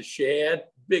kinds of shad,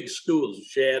 big schools of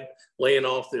shad laying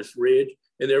off this ridge.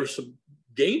 And there was some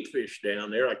game fish down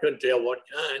there. I couldn't tell what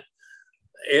kind.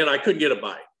 And I couldn't get a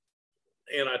bite.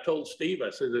 And I told Steve, I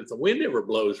said, if the wind ever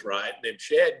blows right, and then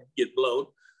shad get blown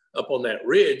up on that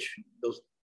ridge, those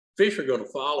fish are going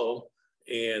to follow,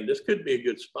 and this could be a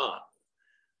good spot.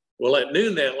 Well, at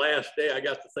noon that last day, I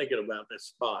got to thinking about this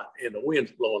spot, and the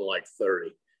wind's blowing like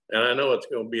 30. And I know it's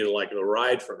going to be like a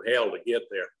ride from hell to get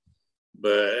there.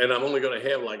 And I'm only going to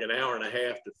have like an hour and a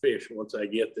half to fish once I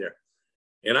get there.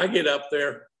 And I get up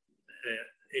there,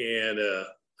 and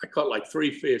I caught like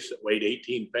 3 fish that weighed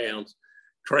 18 pounds,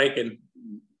 throwing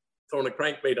a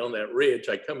crankbait on that ridge.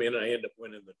 I come in and I end up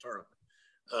winning the tournament.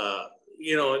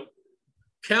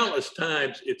 Countless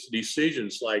times it's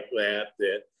decisions like that,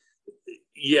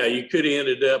 you could have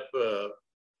ended up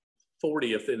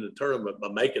 40th in the tournament by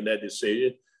making that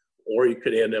decision, or you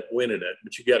could end up winning it,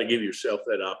 but you got to give yourself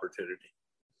that opportunity.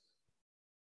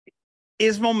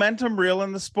 Is momentum real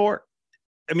in the sport?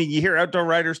 I mean, you hear outdoor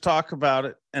writers talk about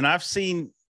it, and I've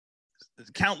seen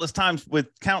countless times with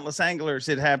countless anglers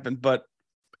it happened, but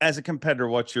as a competitor,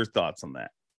 what's your thoughts on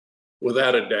that?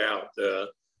 Without a doubt.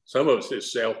 Some of it's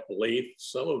just self-belief.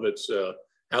 Some of it's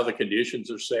how the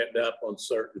conditions are set up on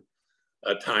certain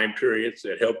time periods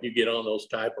that help you get on those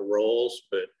type of rolls.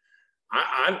 But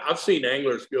I've seen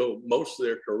anglers go most of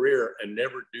their career and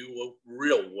never do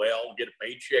real well, get a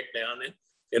paycheck down there.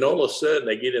 And all of a sudden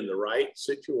they get in the right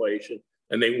situation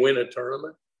and they win a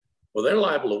tournament. Well, they're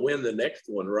liable to win the next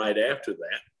one right after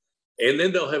that. And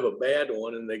then they'll have a bad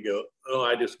one and they go, oh,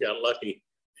 I just got lucky.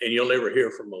 And you'll never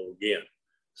hear from them again.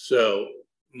 So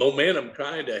momentum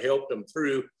kind of helped them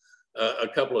through a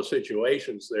couple of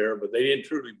situations there, but they didn't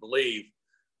truly believe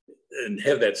and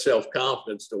have that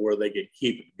self-confidence to where they could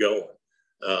keep it going.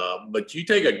 But you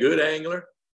take a good angler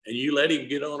and you let him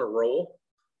get on a roll,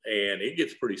 and it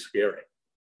gets pretty scary.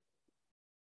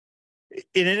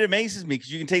 And it amazes me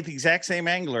because you can take the exact same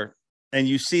angler and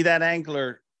you see that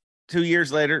angler 2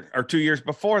 years later or 2 years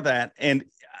before that. And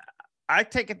I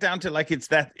take it down to like, it's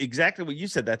that exactly what you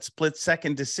said, that split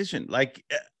second decision. Like,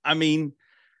 I mean,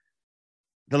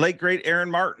 the late great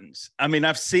Aaron Martens. I mean,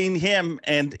 I've seen him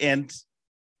and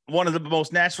one of the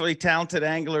most naturally talented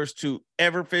anglers to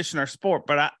ever fish in our sport.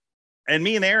 But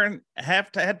me and Aaron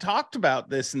had talked about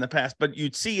this in the past, but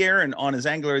you'd see Aaron on his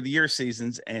Angler of the Year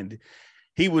seasons and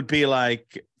he would be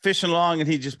like fishing along and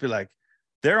he'd just be like,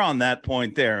 they're on that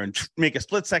point there, and make a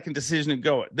split second decision and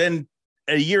go. Then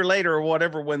a year later or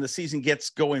whatever, when the season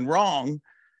gets going wrong,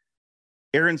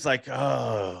 Aaron's like,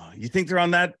 oh, you think they're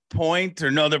on that point? Or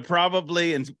no, they're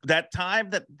probably. And that time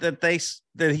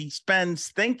that he spends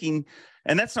thinking,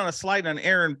 and that's not a slight on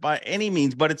Aaron by any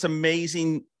means, but it's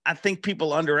amazing I think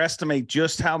people underestimate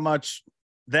just how much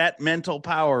that mental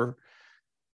power,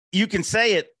 you can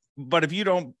say it, but if you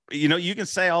don't, you can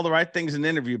say all the right things in an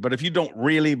interview, but if you don't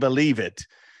really believe it,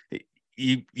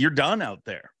 you're done out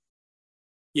there.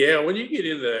 Yeah, when you get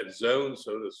into that zone,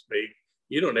 so to speak,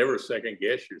 you don't ever second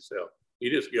guess yourself.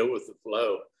 You just go with the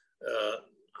flow.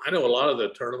 I know a lot of the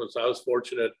tournaments I was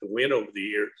fortunate to win over the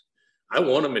years. I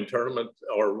won them in tournaments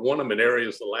or won them in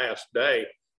areas the last day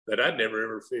that I'd never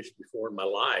ever fished before in my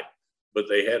life, but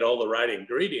they had all the right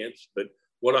ingredients. But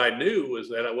what I knew was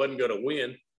that I wasn't going to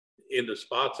win in the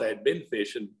spots I had been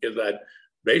fishing because I'd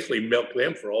basically milked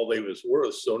them for all they was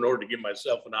worth. So in order to give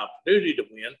myself an opportunity to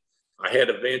win, I had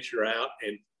to venture out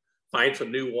and find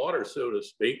some new water, so to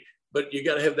speak. But you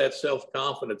got to have that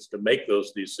self-confidence to make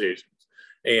those decisions.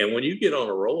 And when you get on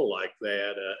a roll like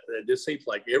that, it just seems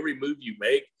like every move you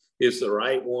make is the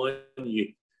right one.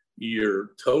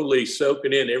 You're totally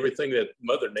soaking in everything that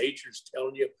Mother Nature's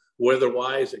telling you,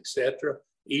 weather-wise, etc.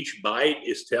 Each bite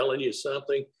is telling you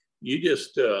something. You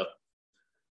just,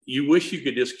 you wish you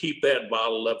could just keep that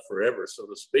bottled up forever, so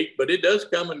to speak, but it does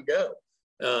come and go.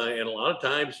 And a lot of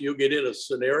times you'll get in a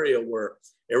scenario where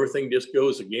everything just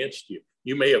goes against you.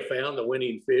 You may have found the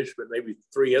winning fish, but maybe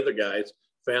 3 other guys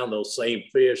found those same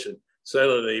fish, and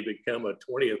suddenly they become a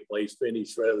 20th place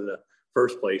finish rather than a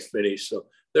first place finish. So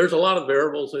there's a lot of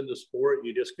variables in the sport.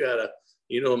 You just got to,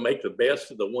 make the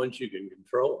best of the ones you can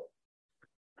control.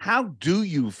 How do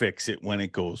you fix it when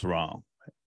it goes wrong?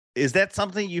 Is that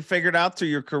something you figured out through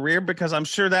your career? Because I'm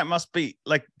sure that must be,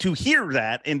 like, to hear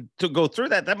that and to go through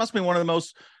that, that must be one of the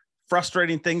most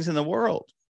frustrating things in the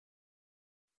world.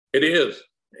 It is.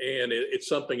 And it's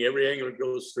something every angler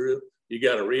goes through. You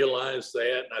got to realize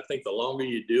that. And I think the longer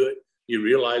you do it, you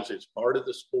realize it's part of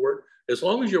the sport. As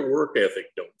long as your work ethic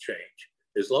don't change,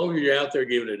 as long as you're out there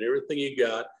giving it everything you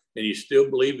got and you still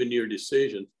believe in your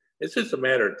decisions, it's just a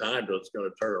matter of time till it's going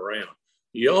to turn around.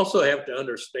 You also have to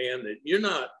understand that you're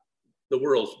not the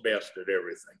world's best at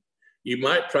everything. You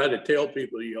might try to tell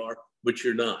people you are, but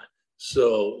you're not.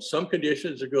 So some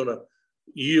conditions are going to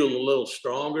yield a little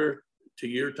stronger to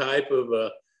your type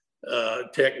of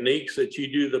techniques that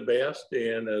you do the best,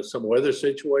 and some weather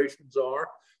situations are.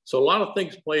 So a lot of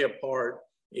things play a part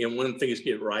in when things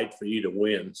get right for you to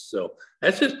win. So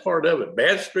that's just part of it.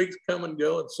 Bad streaks come and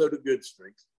go, and so do good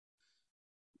streaks.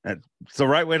 It's the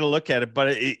right way to look at it,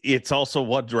 but it's also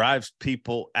what drives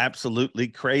people absolutely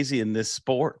crazy in this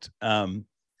sport.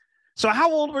 So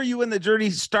how old were you when the journey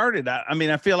started? I mean,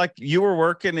 I feel like you were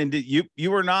working, and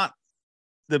you were not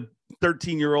the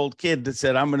 13-year-old kid that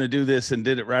said, I'm going to do this, and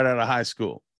did it right out of high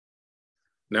school.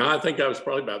 No, I think I was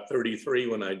probably about 33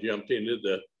 when I jumped into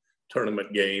the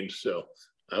tournament games. So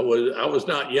I was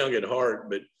not young at heart,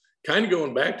 but kind of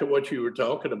going back to what you were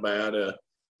talking about,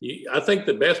 I think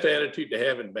the best attitude to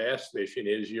have in bass fishing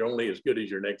is you're only as good as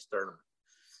your next tournament.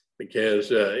 Because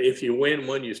if you win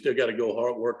one, you still got to go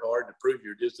hard, work hard to prove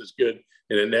you're just as good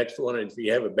in the next one. And if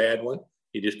you have a bad one,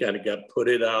 you just kind of got to put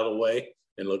it out of the way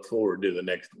and look forward to the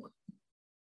next one.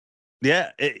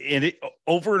 Yeah, and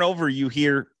over and over you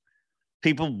hear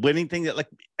people winning things that, like,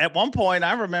 at one point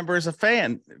I remember as a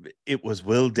fan, it was,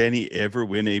 will Denny ever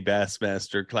win a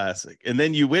Bassmaster Classic? And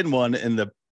then you win one, and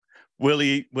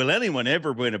will anyone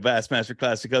ever win a Bassmaster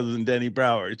Classic other than Denny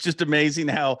Brauer? It's just amazing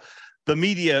how the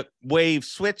media wave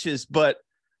switches. But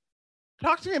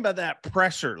talk to me about that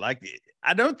pressure. Like,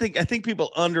 I think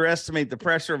people underestimate the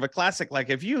pressure of a classic. Like,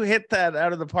 if you hit that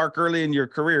out of the park early in your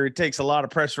career, it takes a lot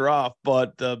of pressure off,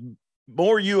 but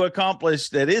more you accomplish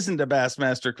that isn't a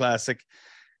Bassmaster Classic,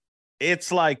 it's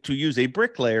like, to use a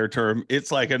bricklayer term,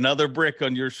 it's like another brick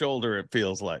on your shoulder, it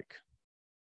feels like.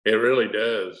 It really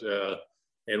does.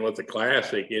 And with the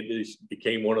Classic, it just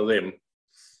became one of them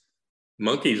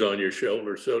monkeys on your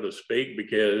shoulder, so to speak,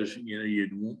 because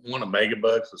you'd won a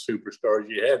Megabucks, the Superstars,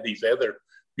 you had these other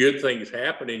good things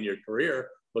happen in your career,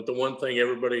 but the one thing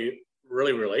everybody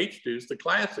really relates to is the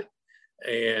Classic.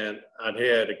 And I'd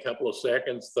had a couple of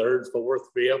seconds, thirds, fourth,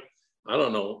 fifth, I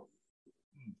don't know,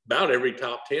 about every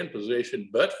top 10 position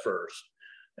but first.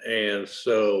 And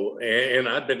so, and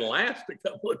I'd been last a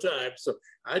couple of times. So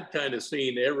I'd kind of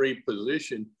seen every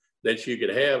position that you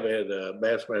could have at a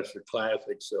Bassmaster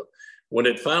Classic. So when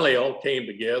it finally all came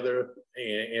together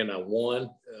and I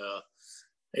won,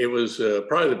 it was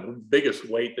probably the biggest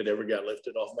weight that ever got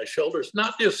lifted off my shoulders.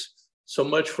 Not just so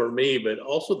much for me, but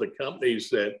also the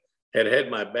companies that had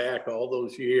my back all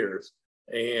those years,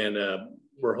 and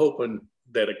we're hoping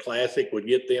that a Classic would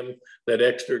get them that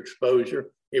extra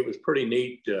exposure. It was pretty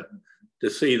neat to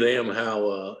see them,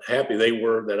 how happy they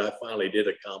were that I finally did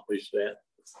accomplish that.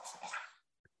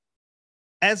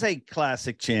 As a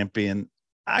Classic champion,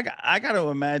 I got to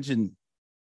imagine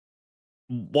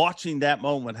watching that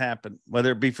moment happen,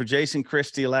 whether it be for Jason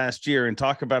Christie last year and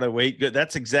talk about a weight,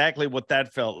 that's exactly what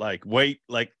that felt like. Weight,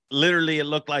 like literally it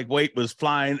looked like weight was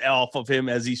flying off of him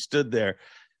as he stood there.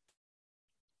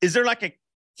 Is there like a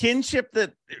kinship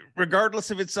that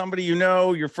regardless if it's somebody, you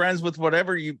know, you're friends with,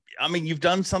 whatever you've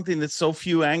done something that so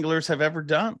few anglers have ever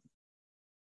done?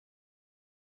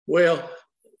 Well,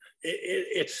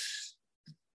 it's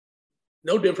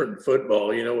no different in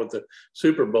football, you know, with the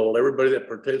Super Bowl. Everybody that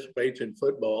participates in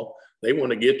football, they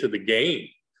want to get to the game,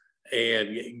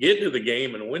 and getting to the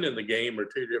game and winning the game are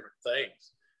two different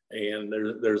things. And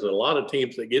there's a lot of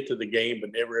teams that get to the game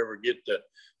but never ever get the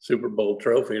Super Bowl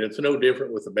trophy, and it's no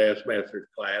different with the Bassmasters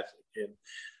Classic. And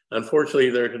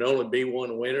unfortunately, there can only be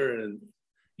one winner, and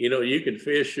you know, you can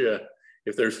fish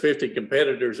if there's 50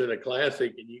 competitors in a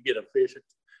classic and you get a fish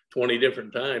 20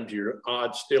 different times, your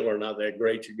odds still are not that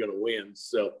great you're going to win.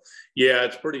 So, yeah,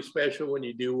 it's pretty special when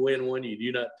you do win one. You do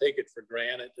not take it for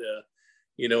granted.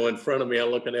 You know, in front of me, I'm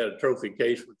looking at a trophy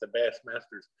case with the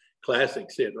Bassmasters Classic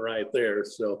sitting right there.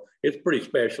 So it's pretty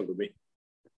special to me.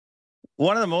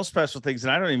 One of the most special things,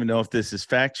 and I don't even know if this is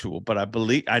factual, but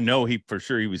I know he for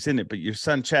sure he was in it, but your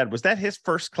son, Chad, was that his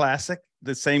first classic,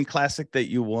 the same classic that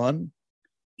you won?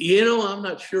 You know, I'm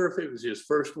not sure if it was his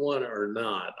first one or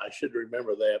not. I should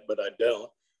remember that, but I don't.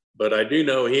 But I do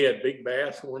know he had big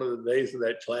bass one of the days of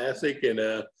that classic, and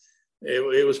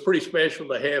it was pretty special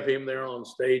to have him there on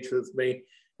stage with me.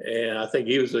 And I think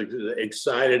he was as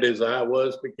excited as I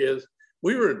was because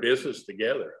we were in business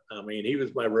together. I mean, he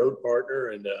was my road partner,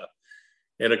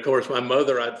 and of course, my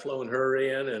mother, I'd flown her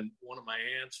in, and one of my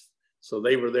aunts, so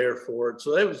they were there for it.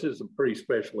 So that was just a pretty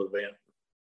special event.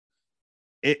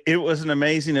 It was an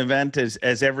amazing event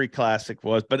as every classic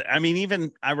was. But I mean,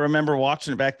 even I remember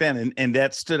watching it back then, and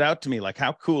that stood out to me. Like,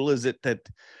 how cool is it that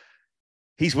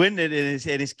he's winning it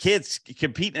and his kids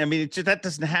competing? I mean, that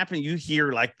doesn't happen. You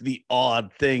hear like the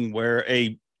odd thing where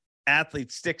a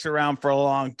athlete sticks around for a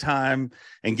long time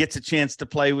and gets a chance to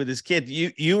play with his kid.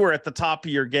 You were at the top of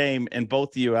your game, and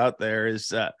both of you out there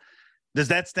is does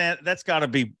that stand? That's got to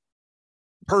be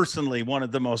personally one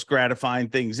of the most gratifying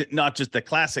things, not just the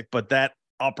classic, but that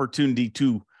opportunity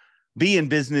to be in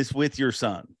business with your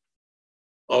son.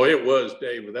 Oh, it was,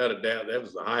 Dave, without a doubt. That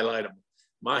was the highlight of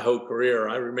my whole career.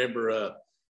 I remember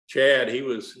Chad, he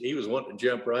was wanting to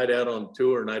jump right out on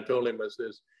tour, and I told him, I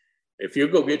says, if you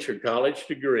go get your college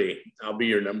degree, I'll be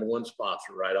your number one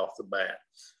sponsor right off the bat.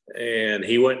 And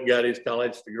he went and got his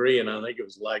college degree, and I think it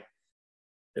was like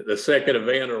the second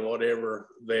event or whatever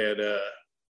that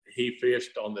he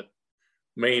fished on the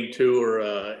main tour.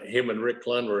 Him and Rick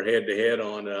Clunn were head to head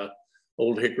on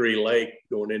Old Hickory Lake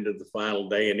going into the final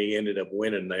day, and he ended up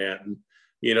winning that. And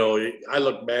you know, I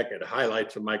look back at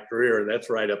highlights of my career, and that's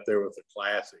right up there with the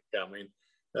classic. I mean,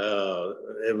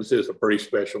 it was just a pretty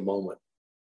special moment.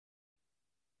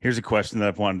 Here's a question that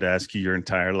I've wanted to ask you your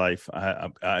entire life.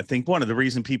 I think one of the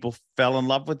reasons people fell in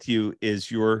love with you is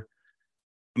the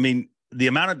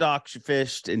amount of docks you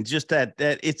fished, and just that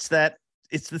it's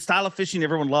the style of fishing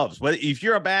everyone loves. Whether if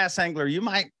you're a bass angler, you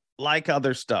might like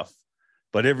other stuff,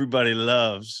 but everybody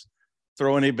loves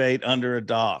throwing a bait under a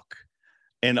dock.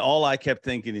 And all I kept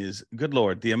thinking is, good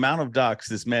Lord, the amount of docks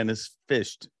this man has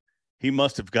fished, he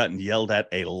must have gotten yelled at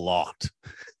a lot.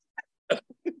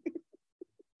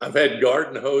 I've had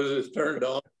garden hoses turned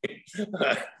on.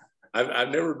 I've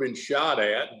never been shot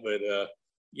at, but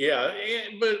yeah,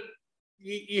 but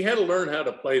you had to learn how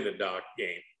to play the dock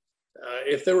game.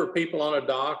 If there were people on a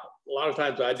dock, a lot of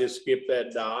times I just skip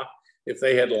that dock. If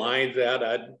they had lines out,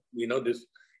 I'd, just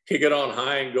kick it on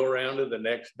high and go around to the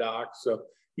next dock. So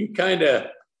you kind of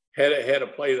had to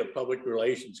play the public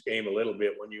relations game a little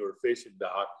bit when you were fishing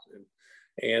docks.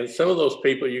 And some of those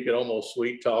people, you could almost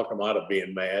sweet talk them out of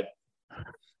being mad.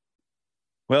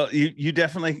 Well, you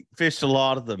definitely fished a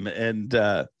lot of them. And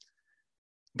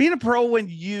being a pro when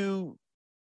you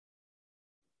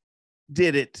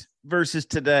did it versus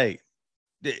today,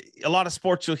 a lot of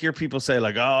sports you'll hear people say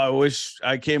like, oh, I wish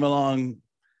I came along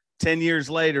 10 years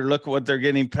later, look at what they're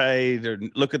getting paid, or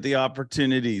look at the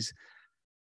opportunities.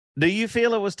 Do you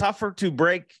feel it was tougher to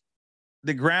break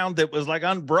the ground that was like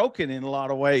unbroken in a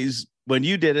lot of ways when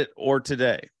you did it or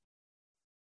today?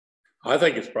 I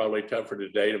think it's probably tougher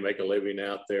today to make a living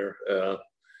out there.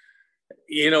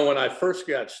 When I first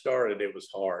got started, it was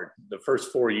hard the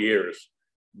first 4 years.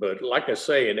 But like I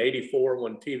say, in '84,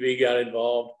 when TV got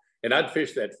involved, and I'd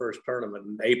fished that first tournament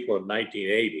in April of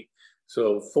 1980.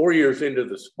 So 4 years into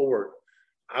the sport,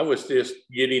 I was just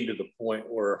getting to the point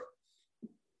where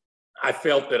I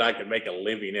felt that I could make a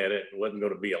living at it and wasn't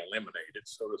going to be eliminated,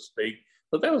 so to speak.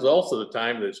 But that was also the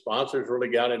time that sponsors really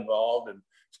got involved and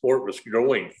sport was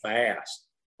growing fast.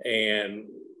 and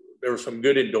there were some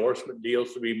good endorsement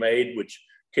deals to be made, which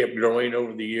kept growing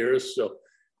over the years. So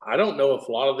I don't know if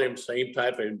a lot of them same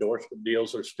type of endorsement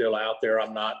deals are still out there.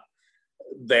 I'm not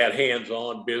that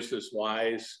hands-on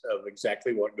business-wise of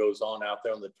exactly what goes on out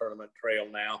there on the tournament trail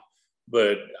now.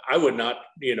 But I would not,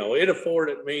 it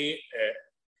afforded me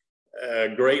a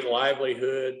great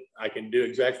livelihood. I can do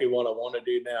exactly what I want to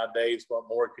do nowadays. What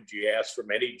more could you ask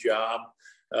from any job?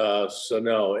 So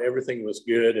no, everything was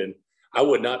good, and I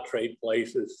would not trade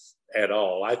places at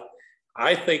all.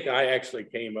 I think I actually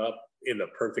came up in the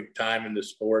perfect time in the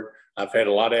sport. I've had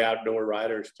a lot of outdoor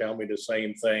riders tell me the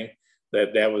same thing,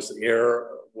 that was the era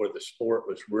where the sport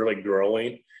was really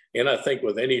growing. And I think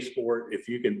with any sport, if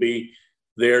you can be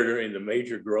there during the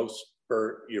major growth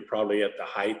spurt, you're probably at the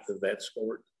height of that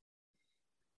sport.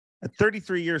 At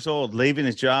 33 years old, leaving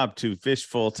his job to fish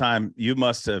full time, you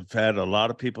must have had a lot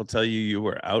of people tell you you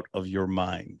were out of your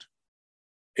mind.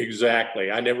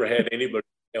 Exactly. I never had anybody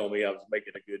tell me I was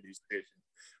making a good decision.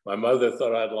 My mother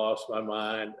thought I'd lost my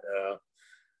mind.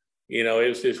 It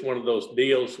was just one of those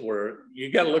deals where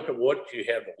you got to look at what you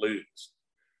have to lose.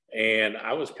 And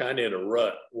I was kind of in a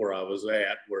rut where I was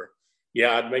at, where,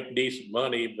 yeah, I'd make decent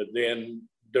money, but then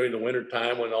during the winter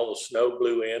time when all the snow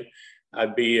blew in,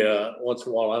 I'd be once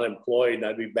in a while unemployed, and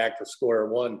I'd be back to square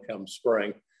one come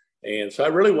spring. And so I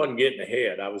really wasn't getting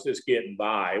ahead. I was just getting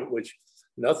by, which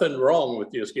nothing wrong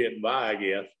with just getting by, I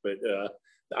guess, but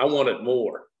I wanted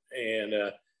more. And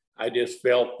I just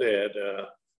felt that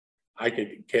I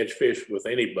could catch fish with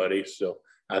anybody. So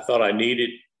I thought I needed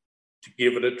to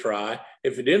give it a try.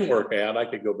 If it didn't work out, I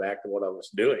could go back to what I was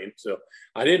doing. So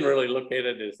I didn't really look at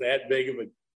it as that big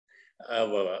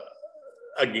of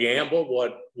a gamble.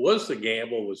 What was the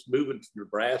gamble was moving from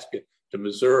Nebraska to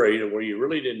Missouri, to where you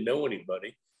really didn't know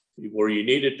anybody, where you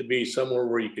needed to be somewhere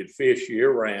where you could fish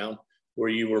year round, where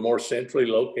you were more centrally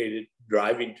located,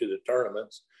 driving to the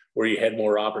tournaments, where you had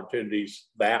more opportunities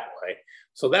that way.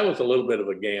 So that was a little bit of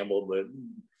a gamble, but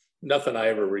nothing I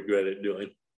ever regretted doing.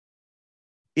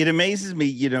 It amazes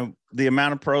me, the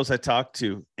amount of pros I talk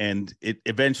to, and it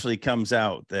eventually comes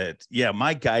out that, yeah,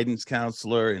 my guidance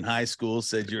counselor in high school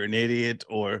said you're an idiot,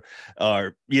 or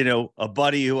a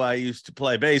buddy who I used to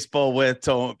play baseball with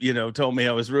told me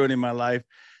I was ruining my life.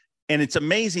 And it's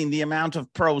amazing the amount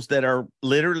of pros that are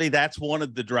literally, that's one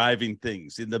of the driving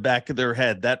things in the back of their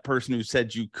head. That person who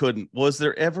said you couldn't. Was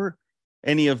there ever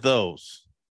any of those?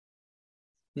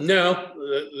 No,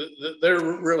 there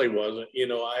really wasn't.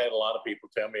 I had a lot of people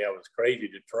tell me I was crazy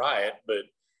to try it, but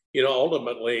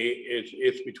ultimately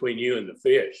it's between you and the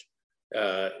fish.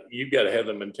 You've got to have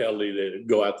the mentality to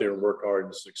go out there and work hard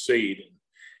and succeed.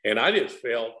 And I just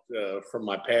felt from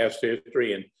my past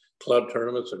history and club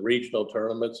tournaments and regional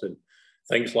tournaments and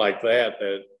things like that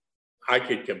I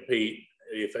could compete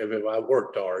if I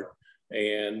worked hard.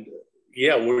 And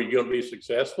yeah, were you going to be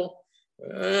successful?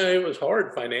 It was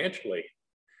hard financially.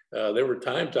 There were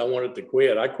times I wanted to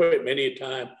quit. I quit many a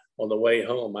time on the way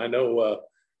home. I know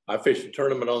I fished a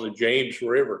tournament on the James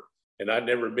River, and I'd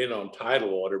never been on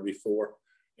tidal water before.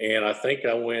 And I think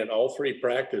I went all 3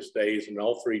 practice days and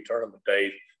all 3 tournament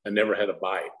days and never had a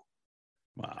bite.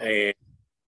 Wow. And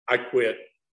I quit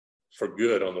for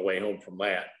good on the way home from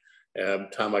that. By the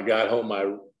time I got home,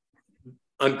 I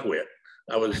unquit.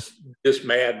 I was just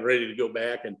mad and ready to go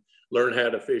back and learn how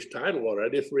to fish tidal water. I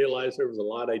just realized there was a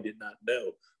lot I did not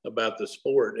know about the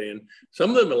sport. And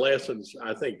some of the lessons,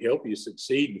 I think, help you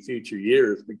succeed in future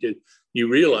years, because you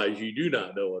realize you do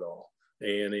not know it all.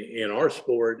 And in our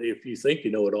sport, if you think you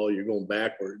know it all, you're going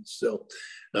backwards. So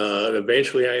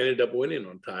eventually I ended up winning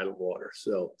on tidal water.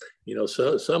 So,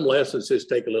 some lessons just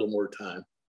take a little more time.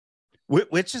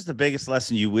 Which is the biggest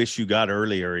lesson you wish you got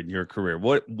earlier in your career?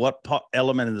 What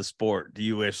element of the sport do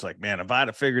you wish, like, man, if I'd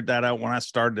have figured that out when I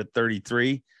started at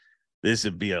 33, this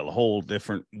would be a whole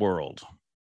different world?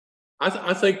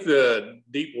 I think the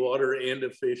deep water end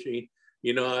of fishing,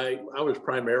 I was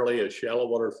primarily a shallow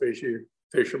water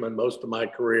fisherman most of my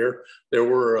career. There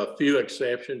were a few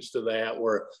exceptions to that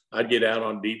where I'd get out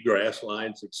on deep grass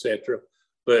lines, etc.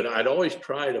 But I'd always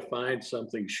try to find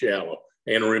something shallow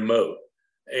and remote.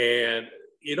 And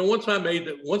once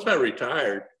I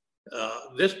retired,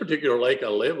 this particular lake I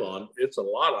live on, it's a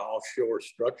lot of offshore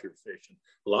structure fishing,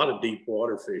 a lot of deep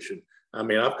water fishing. I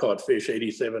mean, I've caught fish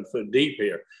 87 foot deep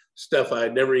here, stuff I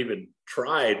had never even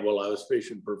tried while I was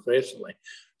fishing professionally.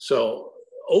 So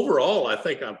overall, I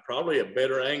think I'm probably a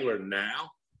better angler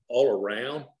now, all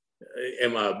around.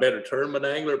 Am I a better tournament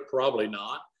angler? Probably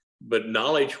not. But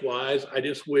knowledge-wise, I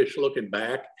just wish, looking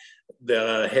back, that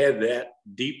I had that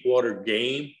deep water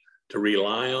game to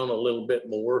rely on a little bit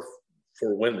more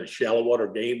for when the shallow water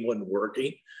game wasn't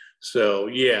working. So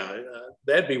yeah,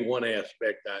 that'd be one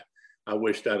aspect I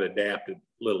wished I'd adapted a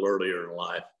little earlier in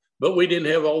life. But we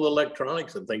didn't have all the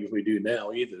electronics and things we do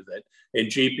now either, that and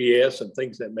GPS and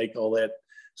things that make all that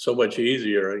so much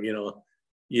easier. You know,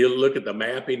 you look at the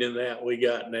mapping in that we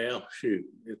got now, shoot,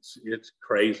 it's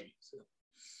crazy. So.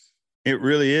 It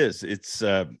really is. It's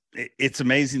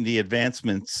amazing the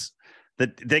advancements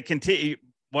that they continue.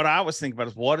 What I was thinking about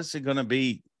is, what is it going to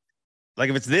be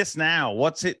like if it's this now?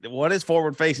 What is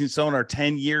forward facing sonar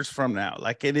 10 years from now?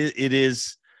 Like it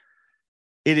is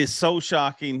so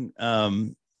shocking.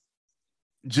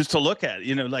 Just to look at,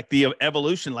 you know, like the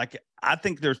evolution. Like I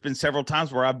think there's been several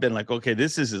times where I've been like, okay,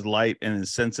 this is as light and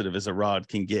as sensitive as a rod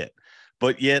can get,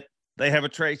 but yet they have a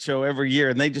trade show every year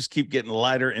and they just keep getting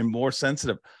lighter and more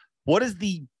sensitive. What is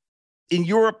in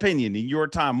your opinion, in your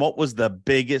time, what was the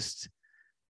biggest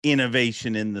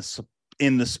innovation in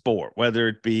the sport, whether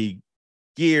it be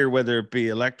gear, whether it be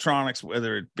electronics,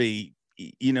 whether it be,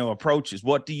 you know, approaches?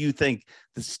 What do you think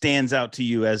that stands out to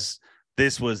you as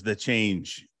this was the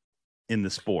change in the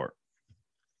sport?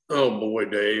 Oh boy,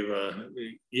 Dave,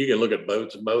 you can look at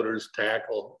boats, motors,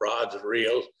 tackle, rods, and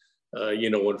reels. You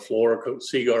know, when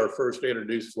Seaguar first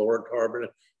introduced fluorocarbon,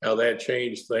 how that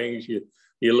changed things. You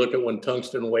look at when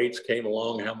tungsten weights came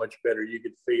along, how much better you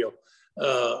could feel.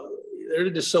 There are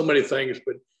just so many things,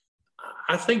 but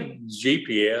I think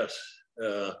GPS,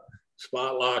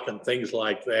 spot lock, and things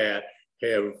like that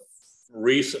have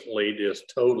recently just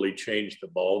totally changed the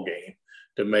ball game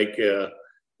to make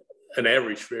an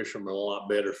average fisherman a lot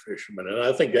better fisherman. And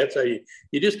I think that's how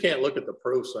you just can't look at the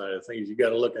pro side of things. You got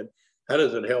to look at how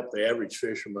does it help the average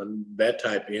fisherman, that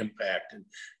type of impact. And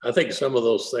I think some of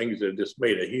those things have just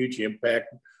made a huge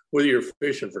impact, whether you're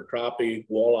fishing for crappie,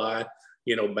 walleye,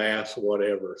 you know, bass,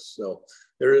 whatever. So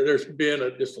there's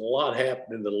been just a lot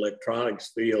happening in the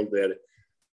electronics field that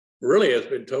really has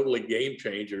been totally game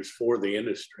changers for the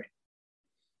industry.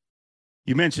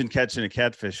 You mentioned catching a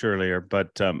catfish earlier,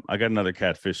 but I got another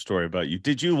catfish story about you.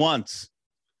 Did you once,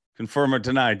 confirm or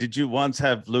deny, did you once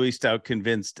have Louis Stout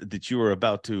convinced that you were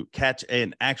about to catch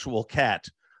an actual cat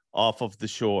off of the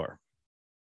shore?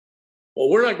 Well,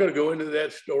 we're not going to go into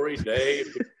that story,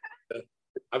 Dave.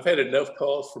 I've had enough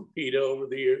calls from PETA over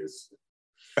the years.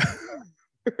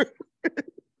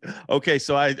 Okay,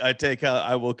 so I take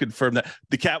I will confirm that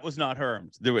the cat was not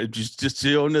harmed. There was just so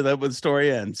you know that when the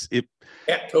story ends.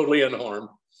 Cat totally unharmed.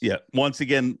 Yeah. Once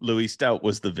again, Louis Stout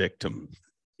was the victim.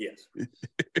 Yes.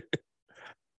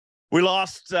 We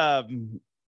lost the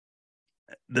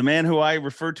man who I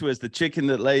refer to as the chicken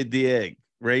that laid the egg,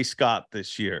 Ray Scott,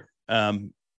 this year.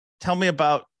 Tell me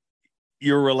about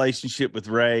your relationship with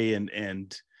Ray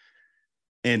and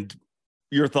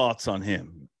your thoughts on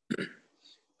him.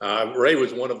 Ray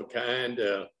was one of a kind.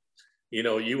 You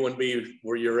know, you wouldn't be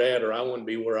where you're at, or I wouldn't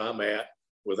be where I'm at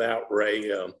without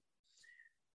Ray.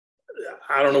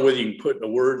 I don't know whether you can put into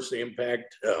words the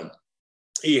impact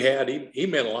he had. He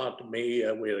meant a lot to me.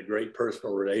 We had a great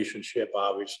personal relationship,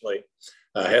 obviously.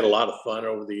 Had a lot of fun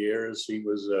over the years. He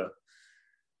was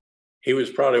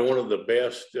probably one of the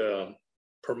best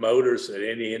promoters that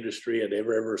any industry had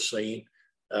ever seen.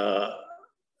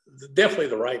 Definitely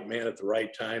the right man at the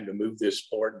right time to move this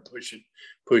sport and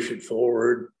push it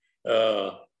forward.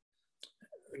 Got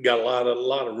a lot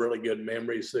of really good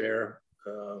memories there.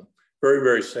 Very,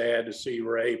 very sad to see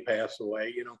Ray pass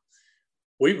away. You know,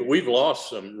 we've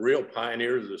lost some real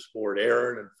pioneers of the sport,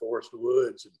 Aaron and Forrest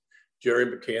Woods and Jerry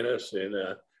McInnes and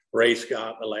Ray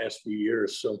Scott in the last few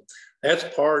years. So that's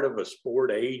part of a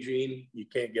sport aging. You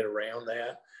can't get around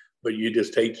that, but you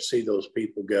just hate to see those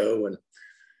people go. And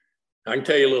I can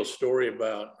tell you a little story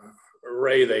about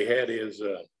Ray. They had his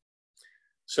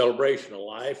celebration of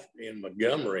life in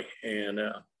Montgomery. And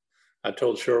I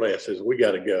told Shirley, I says, we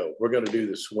got to go. We're going to do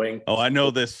the swing. Oh, I know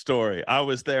this story. I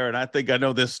was there and I think I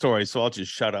know this story. So I'll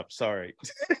just shut up. Sorry.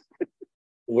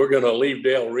 We're going to leave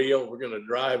Del Rio. We're going to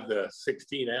drive the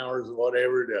 16 hours or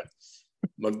whatever to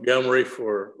Montgomery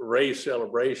for Ray's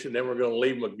celebration. Then we're going to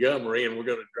leave Montgomery and we're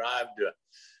going to drive to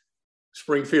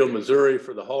Springfield, Missouri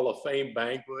for the Hall of Fame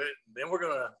banquet. And then we're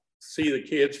going to see the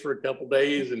kids for a couple of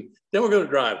days and then we're going to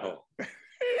drive home.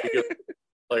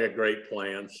 Like a great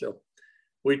plan. So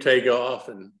we take off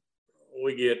and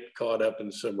we get caught up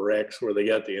in some wrecks where they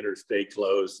got the interstate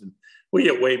closed and we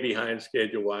get way behind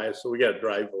schedule wise. So we got to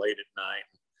drive late at night.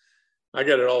 I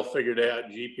got it all figured out,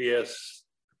 GPS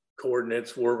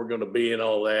coordinates, where we're going to be and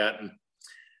all that. And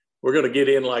we're going to get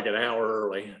in like an hour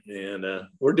early and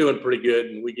we're doing pretty good.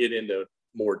 And we get into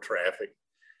more traffic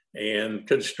and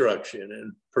construction.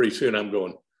 And pretty soon I'm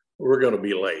going, we're going to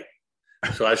be late.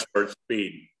 So I start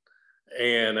speeding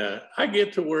and I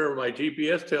get to where my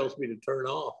GPS tells me to turn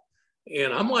off.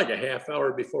 And I'm like a half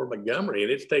hour before Montgomery,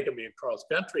 and it's taking me across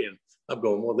country. And I'm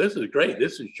going, well, this is great.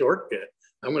 This is shortcut.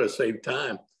 I'm going to save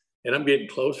time. And I'm getting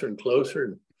closer and closer.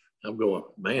 And I'm going,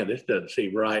 man, this doesn't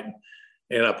seem right.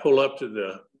 And I pull up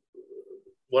to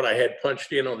what I had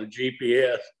punched in on the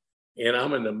GPS, and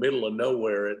I'm in the middle of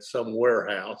nowhere at some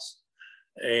warehouse.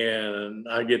 And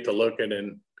I get to looking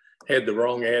and had the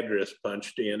wrong address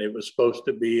punched in. It was supposed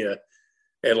to be a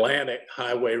Atlantic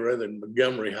Highway rather than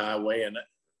Montgomery Highway. And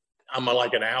I'm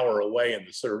like an hour away and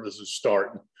the service is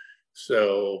starting.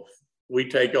 So we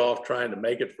take off trying to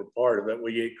make it for part of it.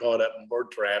 We get caught up in more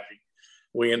traffic.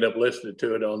 We end up listening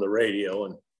to it on the radio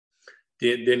and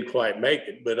didn't quite make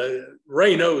it. But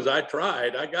Ray knows I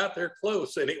tried. I got there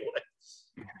close anyway.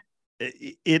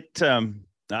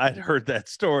 I'd heard that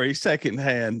story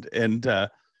secondhand, and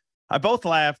I both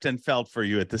laughed and felt for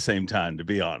you at the same time, to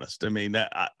be honest. I mean,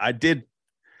 I did.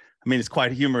 I mean, it's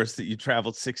quite humorous that you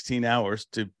traveled 16 hours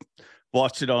to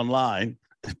watch it online,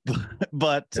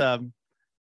 but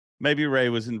maybe Ray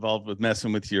was involved with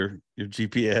messing with your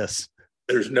GPS.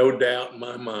 There's no doubt in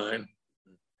my mind.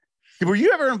 Were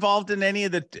you ever involved in any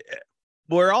of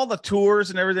were all the tours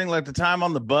and everything, like the time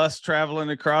on the bus traveling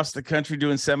across the country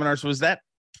doing seminars, was that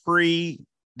pre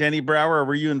Denny Brauer, or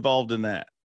were you involved in that?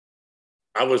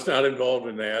 I was not involved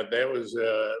in that. That was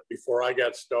before I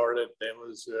got started. That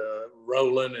was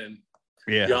Roland and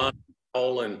John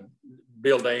Hall and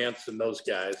Bill Dance and those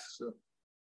guys.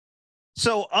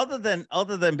 So other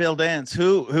than Bill Dance,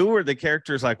 who were the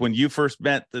characters like when you first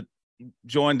met that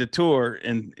joined the tour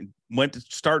and went to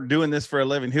start doing this for a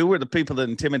living? Who were the people that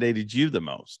intimidated you the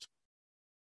most?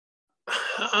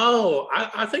 Oh,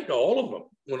 I think all of them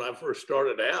when I first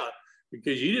started out,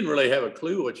 because you didn't really have a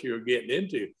clue what you were getting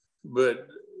into. But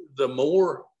the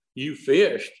more you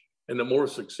fished and the more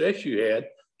success you had,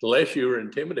 the less you were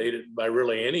intimidated by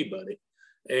really anybody.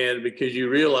 And because you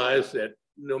realized that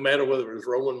no matter whether it was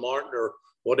Roland Martin or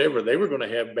whatever, they were going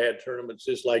to have bad tournaments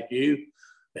just like you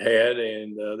had,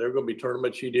 and there were going to be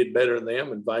tournaments you did better than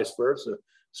them and vice versa.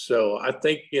 So I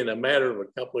think in a matter of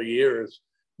a couple of years,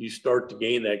 you start to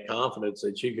gain that confidence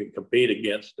that you can compete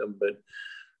against them. But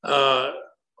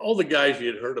all the guys you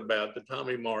had heard about, the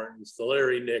Tommy Martins, the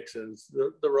Larry Nixons,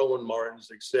 the Roland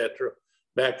Martins, etc.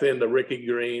 Back then, the Ricky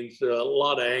Greens, a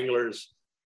lot of anglers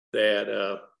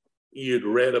that you'd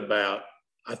read about,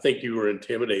 I think you were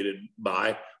intimidated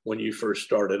by when you first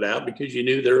started out because you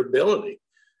knew their ability.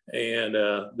 And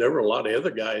there were a lot of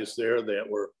other guys there that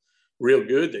were real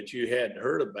good that you hadn't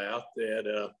heard about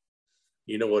that,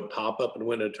 would pop up and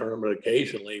win a tournament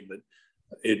occasionally. But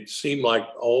it seemed like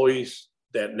always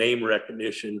that name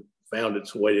recognition found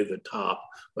its way to the top.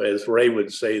 As Ray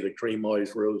would say, the cream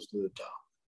always rose to the top.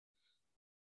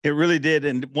 It really did.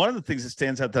 And one of the things that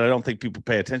stands out that I don't think people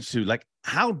pay attention to, like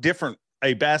how different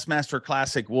a Bassmaster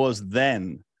Classic was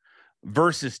then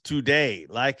versus today.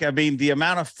 Like, I mean, the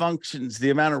amount of functions, the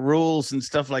amount of rules and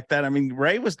stuff like that. I mean,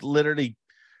 Ray was literally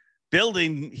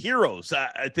building heroes.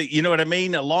 I think, you know what I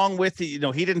mean? Along with, he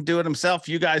didn't do it himself.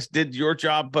 You guys did your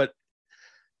job, but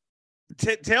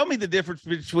tell me the difference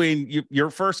between your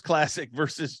first classic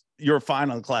versus your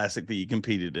final classic that you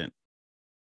competed in.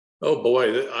 Oh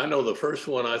boy, I know the first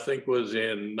one I think was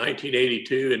in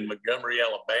 1982 in Montgomery,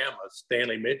 Alabama.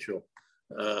 Stanley Mitchell,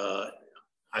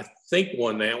 I think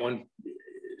won that one.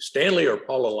 Stanley or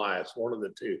Paul Elias, one of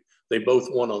the two. They both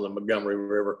won on the Montgomery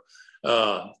River.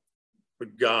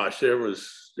 But gosh, it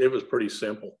was pretty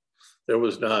simple. There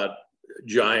was not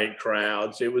giant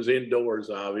crowds. It was indoors,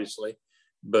 obviously.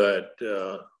 But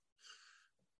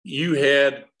you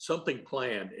had something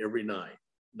planned every night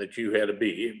that you had to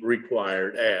be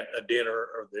required at a dinner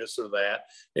or this or that.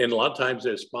 And a lot of times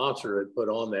that sponsor had put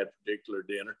on that particular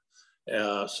dinner.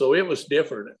 So it was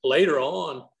different. Later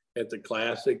on at the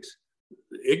Classics,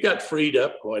 it got freed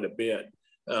up quite a bit.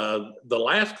 The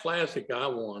last Classic I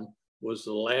won was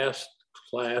the last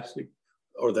Classic,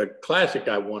 or the Classic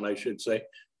I won, I should say,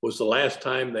 was the last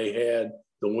time they had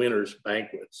the winner's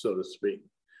banquet, so to speak,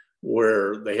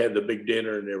 where they had the big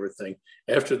dinner and everything.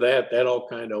 After that, that all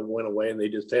kind of went away, and they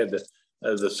just had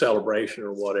the celebration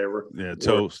or whatever. Yeah,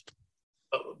 toast.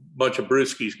 A bunch of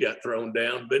brewskis got thrown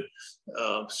down, but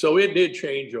so it did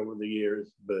change over the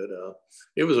years, but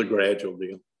it was a gradual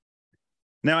deal.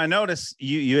 Now, I noticed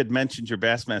you had mentioned your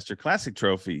Bassmaster Classic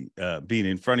trophy being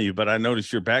in front of you, but I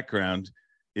noticed your background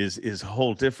is a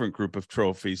whole different group of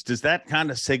trophies. Does that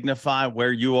kind of signify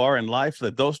where you are in life,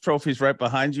 that those trophies right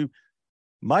behind you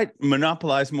might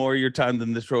monopolize more of your time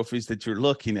than the trophies that you're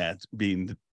looking at, being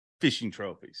the fishing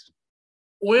trophies?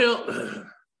 Well,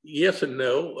 yes and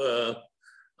no.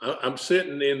 I'm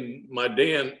sitting in my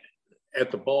den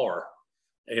at the bar,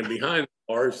 and behind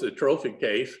the bar is the trophy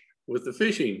case with the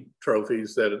fishing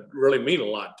trophies that really mean a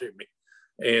lot to me.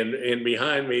 And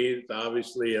behind me is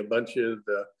obviously a bunch of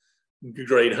the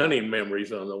great hunting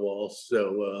memories on the wall.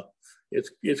 So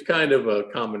it's kind of a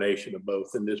combination of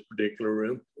both in this particular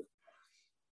room.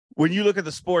 When you look at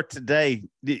the sport today,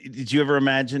 did you ever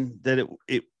imagine that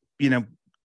it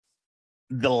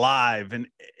the live and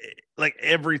like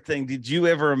everything, did you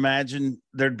ever imagine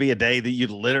there'd be a day that you'd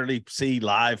literally see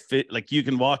live fit? Like you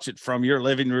can watch it from your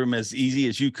living room as easy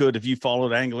as you could if you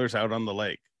followed anglers out on the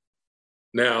lake.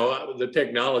 Now the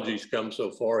technology's come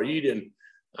so far. Even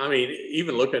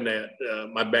looking at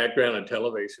my background in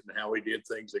television, how we did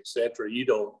things, etc., you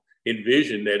don't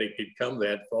envision that it could come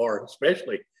that far,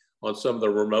 especially on some of the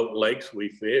remote lakes we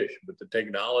fish. But the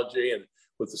technology and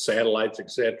with the satellites,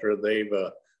 etc.,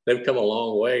 they've come a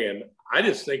long way. And I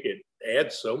just think it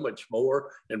adds so much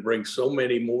more and brings so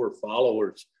many more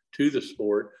followers to the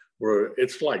sport, where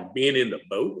it's like being in the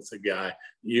boat with a guy.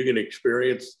 You can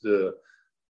experience the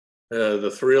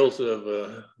thrills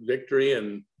of victory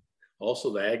and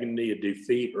also the agony of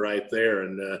defeat right there.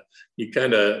 And you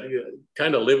kind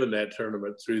of live in that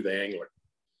tournament through the angler.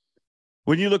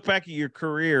 When you look back at your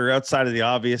career outside of the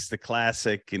obvious, the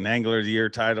classic and angler of the year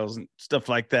titles and stuff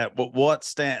like that,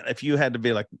 if you had to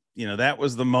be like, that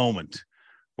was the moment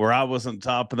where I was on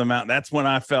top of the mountain, that's when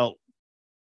I felt,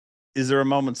 is there a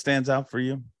moment stands out for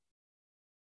you?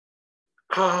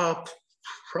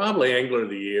 Probably angler of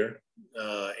the year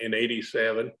in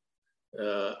 87.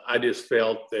 I just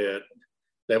felt that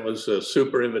was a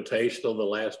super invitational, the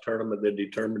last tournament that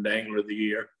determined angler of the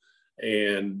year.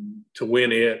 And to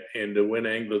win it and to win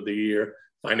angler of the year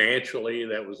financially,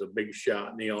 that was a big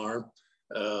shot in the arm.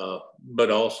 But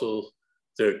also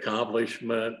the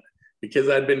accomplishment, because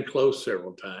I'd been close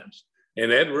several times.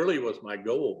 And that really was my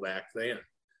goal back then.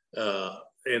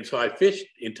 And so I fished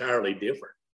entirely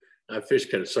different. I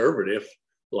fished conservative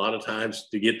a lot of times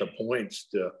to get the points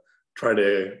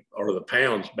or the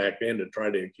pounds back then to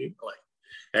try to accumulate.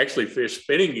 Actually fished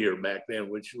spinning gear back then,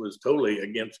 which was totally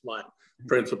against my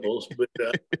principles. But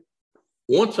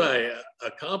once I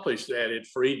accomplished that, it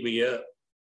freed me up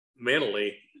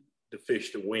mentally to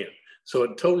fish to win. So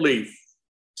it totally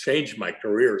changed my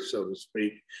career, so to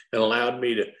speak, and allowed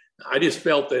me to, I just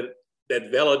felt that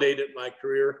validated my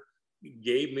career,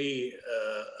 gave me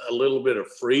a little bit of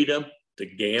freedom to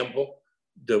gamble,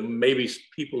 to maybe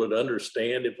people would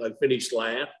understand if I finished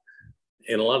last.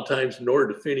 And a lot of times in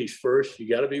order to finish first, you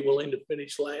got to be willing to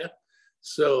finish last.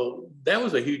 So that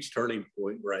was a huge turning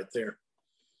point right there.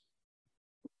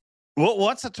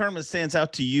 What's a tournament that stands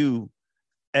out to you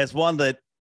as one that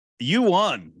you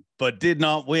won but did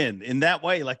not win in that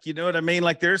way? Like, you know what I mean?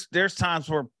 Like there's times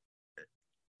where,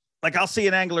 like, I'll see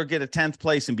an angler get a 10th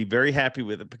place and be very happy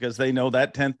with it because they know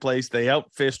that 10th place, they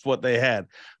outfished what they had.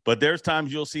 But there's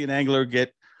times you'll see an angler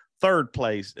get 3rd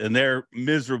place and they're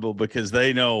miserable because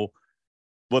they know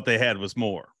what they had was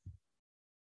more.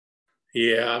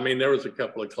 Yeah, I mean, there was a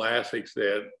couple of classics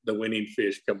that the winning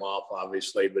fish come off,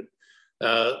 obviously, but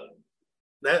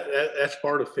that's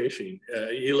part of fishing.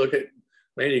 You look at,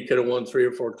 man, you could have won 3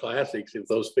 or 4 classics if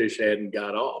those fish hadn't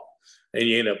got off, and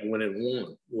you end up winning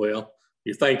one. Well,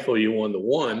 you're thankful you won the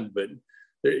one, but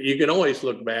you can always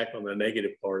look back on the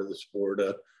negative part of the sport.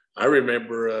 I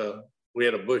remember we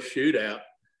had a bush shootout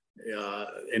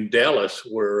in Dallas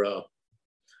where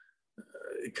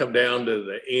it come down to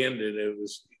the end, and it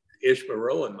was Ish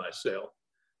Moreau and myself.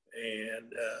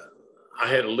 And I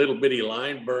had a little bitty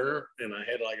line burner, and I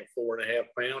had like a 4.5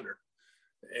 pounder.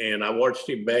 And I watched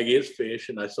him bag his fish,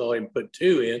 and I saw him put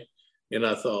 2 in. And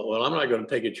I thought, well, I'm not going to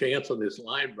take a chance on this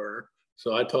line burner.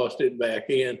 So I tossed it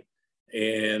back in,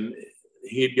 and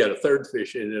he'd got a 3rd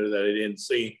fish in there that I didn't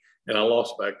see. And I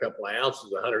lost by a couple of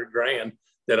ounces, $100,000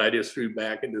 that I just threw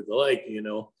back into the lake,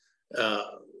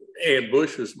 and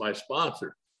Bush was my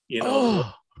sponsor,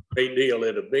 great deal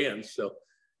it had been. So,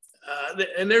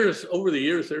 and there's, over the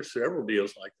years, there's several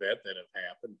deals like that have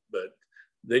happened. But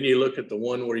then you look at the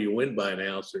one where you win by an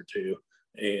ounce or 2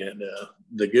 and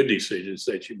the good decisions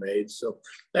that you made. So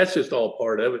that's just all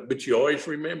part of it. But you always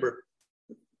remember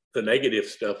the negative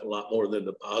stuff a lot more than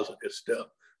the positive stuff,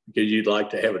 because you'd like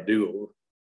to have a do-over.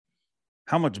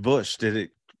 How much Bush did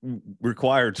it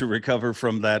require to recover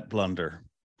from that blunder?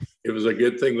 It was a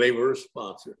good thing they were a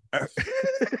sponsor.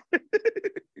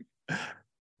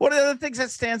 One of the other things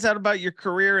that stands out about your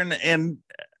career, and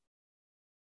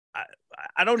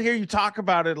I don't hear you talk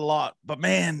about it a lot, but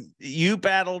man, you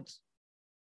battled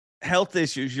health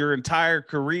issues your entire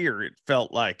career, it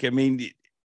felt like. I mean,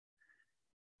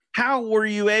 how were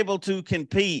you able to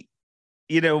compete?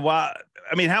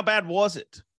 How bad was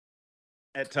it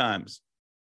at times?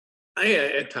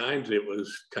 At times it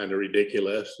was kind of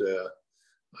ridiculous.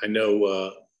 I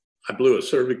know I blew a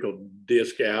cervical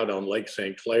disc out on Lake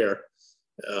St. Clair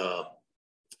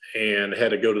and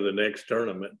had to go to the next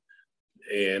tournament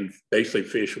and basically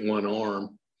fish one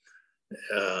arm.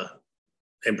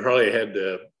 And probably had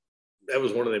to, that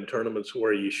was one of them tournaments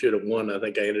where you should have won. I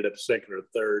think I ended up second or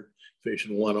third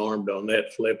fishing one armed on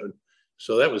that flipping.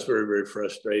 So that was very, very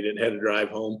frustrating. Had to drive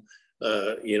home,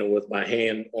 with my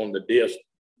hand on the disc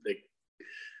to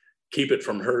keep it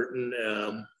from hurting.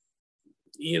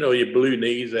 You blew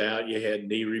knees out. You had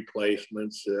knee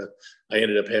replacements. I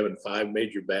ended up having 5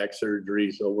 major back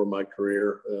surgeries over my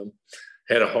career.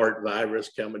 Had a heart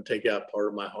virus come and take out part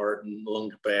of my heart and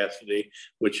lung capacity,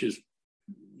 which is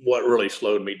what really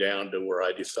slowed me down to where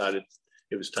I decided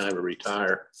it was time to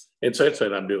retire. And since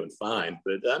then, I'm doing fine.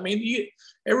 But I mean,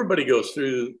 everybody goes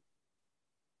through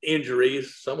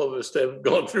injuries. Some of us have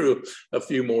gone through a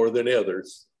few more than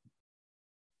others.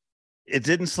 It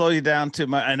didn't slow you down too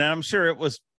much. And I'm sure it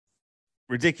was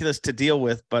ridiculous to deal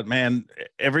with, but man,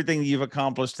 everything you've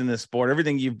accomplished in this sport,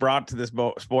 everything you've brought to this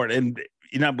sport, and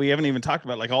we haven't even talked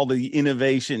about like all the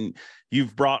innovation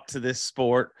you've brought to this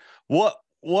sport. What,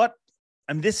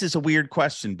 I mean, this is a weird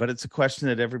question, but it's a question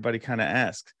that everybody kind of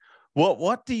asks.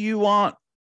 What do you want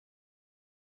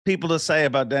people to say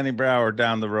about Danny Brower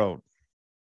down the road?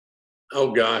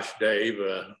 Oh gosh, Dave,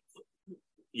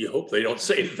 you hope they don't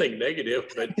say anything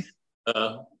negative, but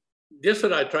just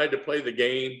that I tried to play the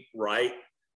game right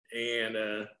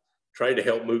and tried to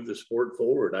help move the sport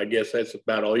forward. I guess that's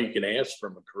about all you can ask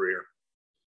from a career.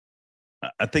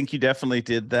 I think you definitely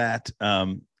did that.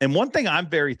 And one thing I'm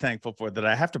very thankful for that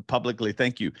I have to publicly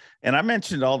thank you. And I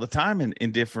mentioned all the time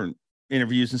in different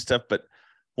interviews and stuff, but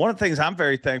one of the things I'm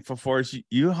very thankful for is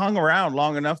you hung around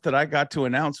long enough that I got to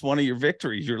announce one of your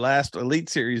victories, your last Elite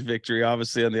Series victory,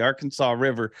 obviously on the Arkansas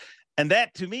River. And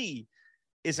that to me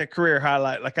is a career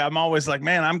highlight. Like I'm always like,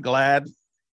 man, I'm glad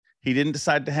he didn't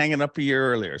decide to hang it up a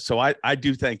year earlier. So I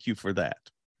do thank you for that.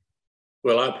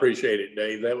 Well, I appreciate it,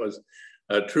 Dave. That was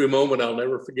a true moment I'll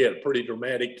never forget. A pretty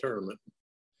dramatic tournament.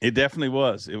 It definitely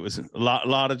was. It was a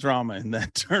lot of drama in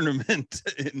that tournament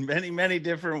in many, many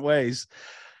different ways.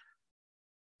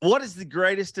 What is the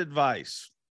greatest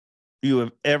advice you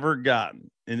have ever gotten?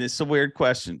 And it's a weird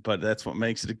question, but that's what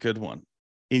makes it a good one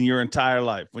in your entire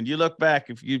life. When you look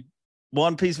back, if you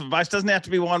one piece of advice, doesn't have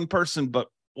to be one person, but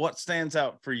what stands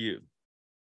out for you?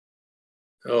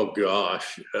 Oh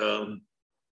gosh.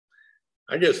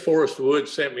 I guess Forrest Wood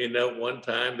sent me a note one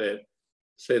time that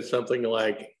said something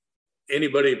like,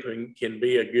 anybody can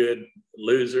be a good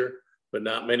loser, but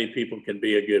not many people can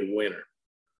be a good winner.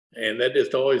 And that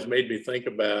just always made me think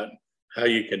about how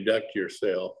you conduct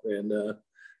yourself. And of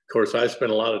course, I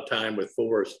spent a lot of time with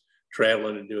Forrest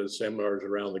traveling and doing seminars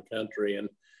around the country. And,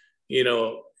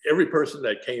 every person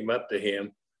that came up to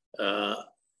him,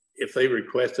 if they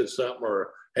requested something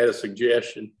or had a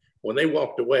suggestion, when they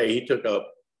walked away, he took a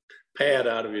pad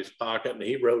out of his pocket and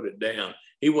he wrote it down.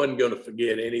 He wasn't going to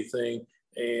forget anything.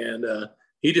 And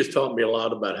he just taught me a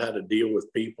lot about how to deal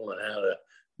with people and how to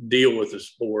deal with the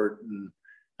sport. And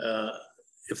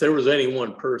if there was any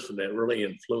one person that really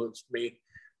influenced me,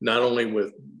 not only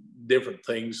with different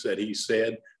things that he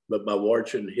said, but by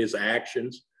watching his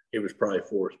actions, it was probably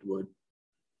Forrest Wood.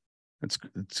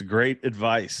 It's great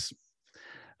advice.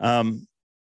 I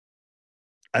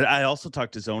also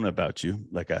talked to Zona about you,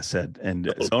 like I said,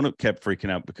 and Zona kept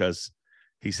freaking out because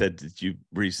he said that you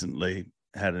recently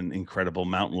had an incredible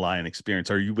mountain lion experience.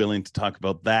 Are you willing to talk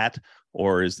about that,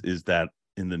 or is that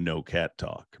in the no cat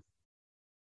talk?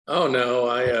 Oh no,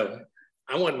 I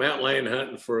went mountain lion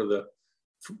hunting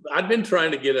I'd been trying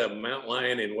to get a mountain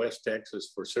lion in West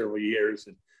Texas for several years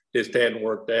and just hadn't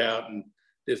worked out, and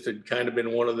just had kind of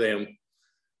been one of them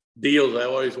deals I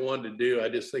always wanted to do. I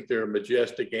just think they're a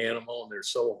majestic animal and they're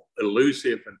so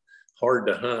elusive and hard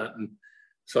to hunt. And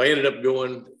so I ended up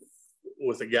going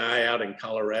with a guy out in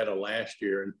Colorado last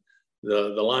year. And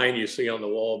the lion you see on the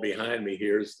wall behind me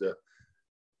here is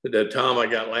the tom I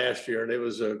got last year. And it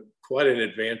was quite an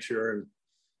adventure and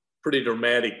pretty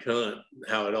dramatic hunt,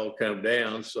 how it all came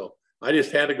down. So I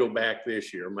just had to go back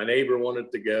this year. My neighbor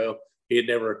wanted to go. He had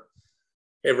never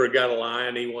ever got a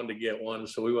lion. He wanted to get one.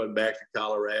 So we went back to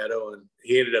Colorado and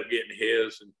he ended up getting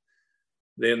his. And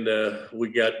then we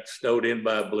got snowed in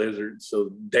by a blizzard. So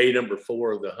day number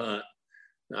 4 of the hunt,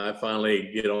 I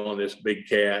finally get on this big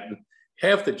cat. And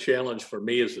half the challenge for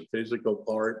me is the physical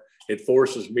part. It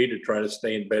forces me to try to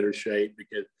stay in better shape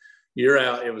because you're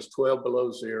out. It was 12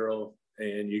 below zero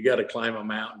and you got to climb a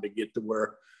mountain to get to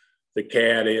where the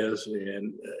cat is.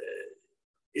 And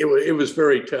it was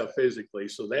very tough physically.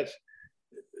 So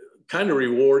kind of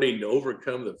rewarding to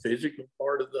overcome the physical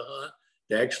part of the hunt,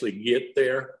 to actually get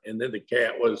there. And then the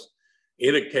cat was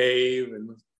in a cave and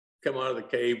come out of the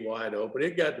cave wide open.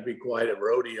 It got to be quite a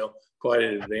rodeo, quite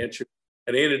an adventure.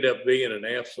 It ended up being an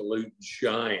absolute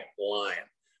giant lion,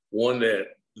 one that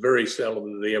very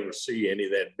seldom do they ever see any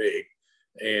that big.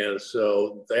 And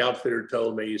so the outfitter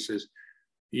told me, he says,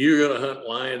 you're going to hunt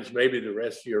lions maybe the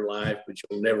rest of your life, but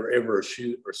you'll never, ever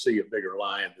shoot or see a bigger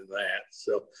lion than that.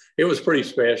 So it was pretty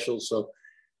special. So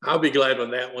I'll be glad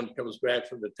when that one comes back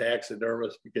from the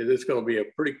taxidermist, because it's going to be a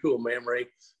pretty cool memory,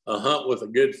 a hunt with a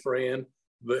good friend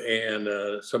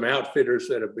and some outfitters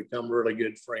that have become really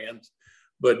good friends.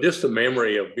 But just the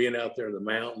memory of being out there in the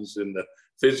mountains and the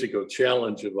physical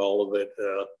challenge of all of it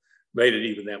made it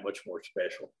even that much more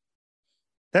special.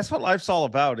 That's what life's all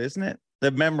about, isn't it? The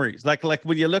memories, like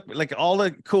when you look, like all the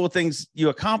cool things you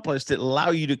accomplished that allow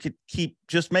you to keep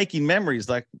just making memories.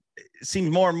 Like it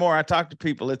seems more and more, I talk to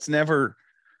people, it's never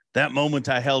that moment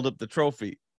I held up the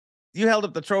trophy. You held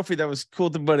up the trophy, that was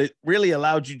cool, but it really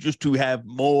allowed you just to have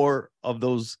more of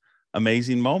those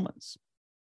amazing moments.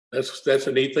 That's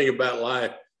a neat thing about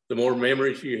life. The more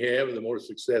memories you have, the more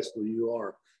successful you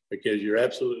are, because you're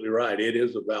absolutely right. It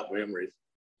is about memories.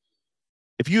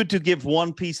 If you had to give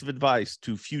one piece of advice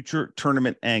to future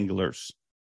tournament anglers,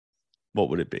 what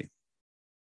would it be?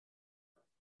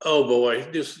 Oh boy,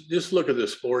 just look at the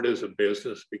sport as a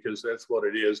business, because that's what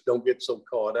it is. Don't get so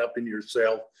caught up in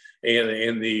yourself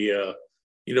and the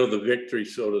the victory,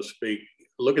 so to speak.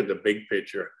 Look at the big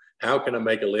picture. How can I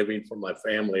make a living for my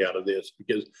family out of this?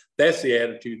 Because that's the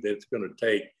attitude that's going to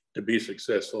take to be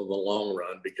successful in the long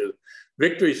run, because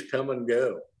victories come and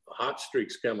go, hot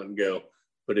streaks come and go.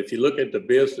 But if you look at the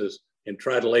business and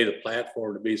try to lay the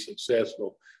platform to be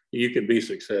successful, you can be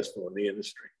successful in the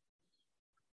industry.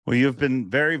 Well, you've been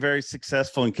very, very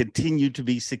successful and continue to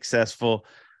be successful.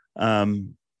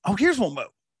 Here's one.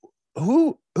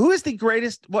 Who is the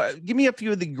greatest? Give me a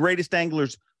few of the greatest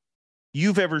anglers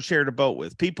you've ever shared a boat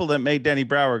with. People that made Denny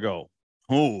Brauer go,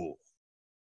 oh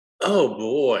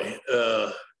boy.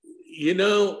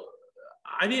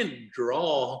 I didn't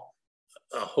draw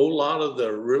a whole lot of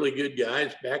the really good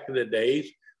guys back in the days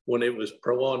when it was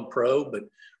pro on pro, but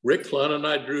Rick Clunn and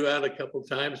I drew out a couple of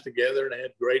times together and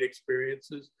had great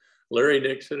experiences. Larry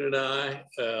Nixon and I,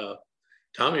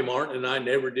 Tommy Martin and I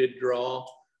never did draw.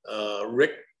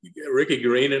 Ricky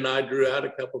Green and I drew out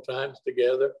a couple of times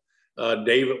together.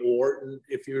 David Wharton,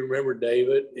 if you remember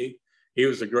David, he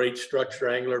was a great structure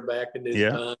angler back in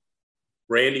his time.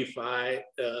 Randy Fight,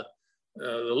 the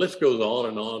list goes on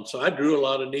and on. So I drew a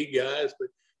lot of neat guys, but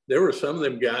there were some of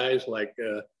them guys like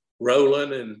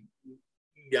Roland and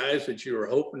guys that you were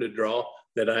hoping to draw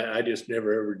that I just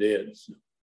never ever did. So.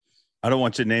 I don't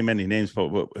want you to name any names, but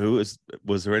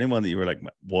was there anyone that you were like,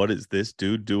 what is this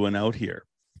dude doing out here?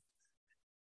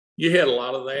 You had a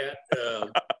lot of that.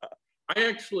 I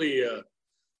actually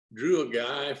drew a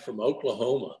guy from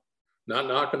Oklahoma, not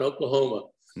knocking Oklahoma.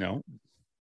 No.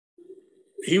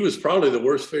 He was probably the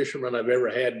worst fisherman I've ever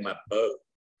had in my boat,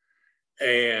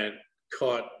 and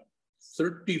caught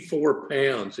 34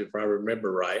 pounds, if I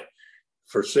remember right,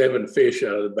 for 7 fish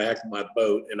out of the back of my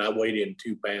boat, and I weighed in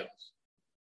 2 pounds.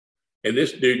 And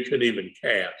this dude couldn't even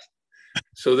cast.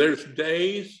 So there's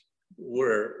days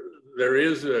where there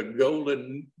is a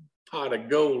golden pot of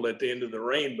gold at the end of the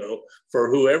rainbow for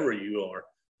whoever you are.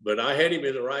 But I had him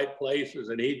in the right places,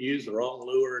 and he'd use the wrong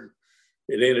lure, and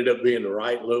it ended up being the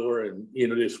right lure, and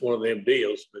just one of them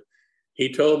deals. But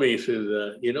he told me, he says,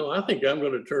 I think I'm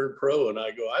going to turn pro. And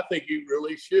I go, I think you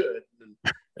really should. And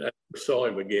I never saw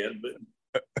him again, but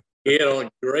he had on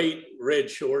great red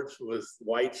shorts with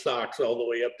white socks all the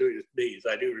way up to his knees.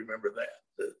 I do remember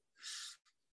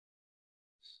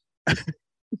that.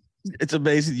 It's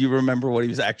amazing you remember what he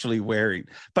was actually wearing.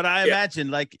 But I imagine,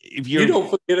 like, if you don't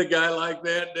forget a guy like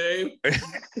that, Dave.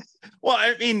 Well,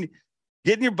 I mean,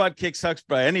 getting your butt kicked sucks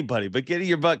by anybody, but getting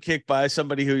your butt kicked by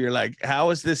somebody who you're like, how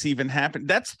has this even happened?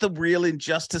 That's the real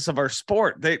injustice of our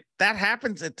sport. That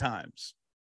happens at times.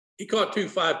 He caught 2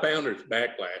 5-pounders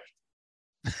backlash.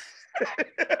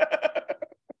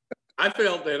 I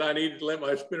felt that I needed to let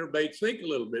my spinnerbait sink a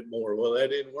little bit more. Well, that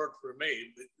didn't work for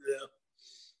me, but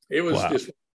it was just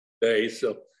one day.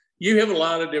 So you have a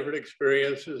lot of different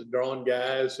experiences drawing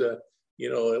guys. It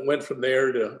went from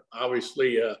there to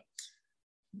obviously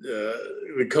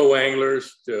the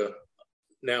co-anglers to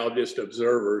now just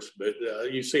observers, but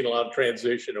you've seen a lot of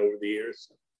transition over the years.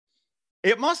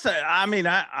 It must have. I mean,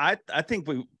 I think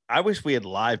I wish we had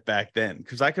live back then,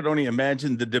 because I could only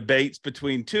imagine the debates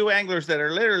between two anglers that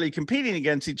are literally competing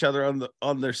against each other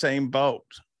on their same boat.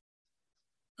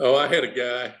 Oh, I had a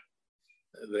guy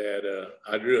that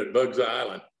I drew at Bugs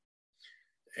Island,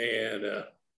 And of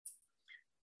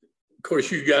course,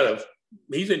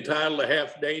 he's entitled to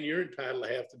half a day and you're entitled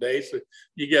to half the day. So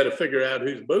you got to figure out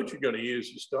whose boat you're going to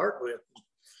use to start with.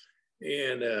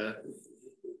 And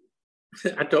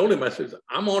I told him, I said,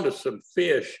 I'm onto some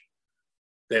fish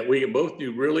that we can both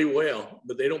do really well,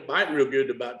 but they don't bite real good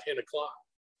about 10 o'clock.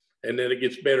 And then it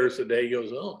gets better as the day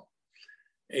goes on.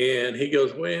 And he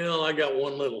goes, well, I got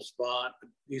one little spot.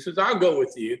 He says, I'll go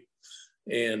with you.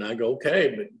 And I go,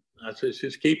 okay. But I said,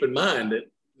 just keep in mind that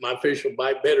my fish will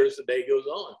bite better as the day goes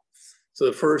on.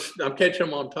 So I'm catching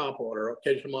them on top water.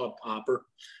 I'll catch them on a popper.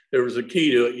 There was a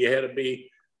key to it. You had to be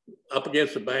up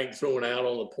against the bank, throwing out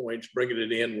on the points, bringing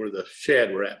it in where the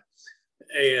shad were at.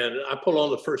 And I pull on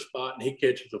the first spot and he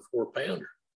catches a 4-pounder.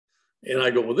 And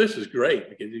I go, well, this is great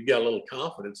because you've got a little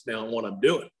confidence now in what I'm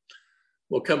doing.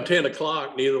 Well, come 10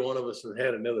 o'clock, neither one of us has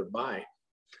had another bite.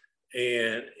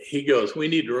 And he goes, we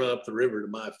need to run up the river to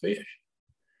my fish.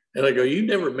 And I go, you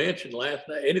never mentioned last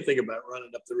night anything about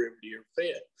running up the river to your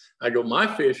fish. I go, my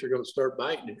fish are going to start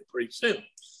biting it pretty soon.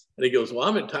 And he goes, well,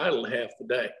 I'm entitled to half the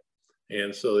day.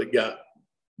 And so it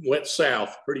went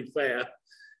south pretty fast.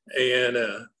 And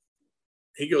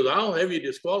he goes, I'll have you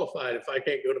disqualified if I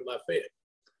can't go to my fish.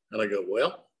 And I go,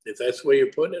 well, if that's the way you're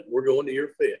putting it, we're going to your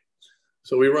fish.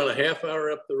 So we run a half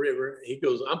hour up the river. He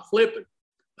goes, I'm flipping.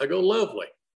 I go, lovely.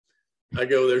 I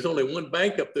go, there's only one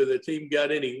bank up there that's even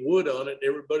got any wood on it.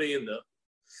 Everybody in the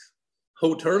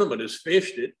whole tournament has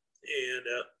fished it. And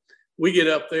we get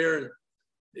up there and,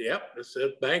 yep, that's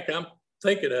the bank I'm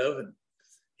thinking of. And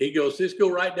he goes, just go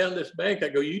right down this bank. I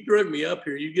go, you drug me up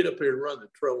here. You get up here and run the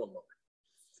trolling motor.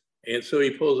 And so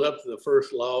he pulls up to the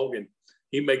first log and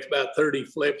he makes about 30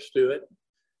 flips to it.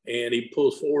 And he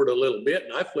pulls forward a little bit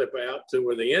and I flip out to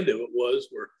where the end of it was,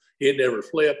 where he had never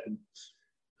flipped. And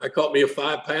I caught me a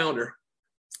 5-pounder.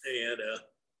 And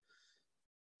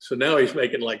so now he's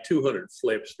making like 200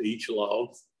 flips to each log.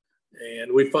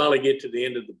 And we finally get to the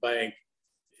end of the bank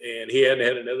and he hadn't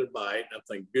had another bite. And I'm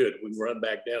thinking, good, we can run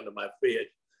back down to my fish.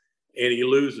 And he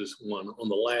loses one on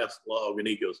the last log. And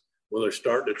he goes, well, they're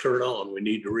starting to turn on. We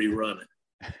need to rerun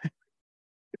it.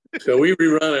 So we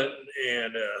rerun it.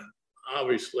 And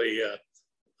obviously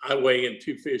I weigh in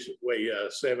 2 fish that weigh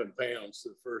 7 pounds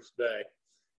the first day.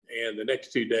 And the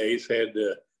next 2 days had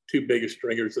the 2 biggest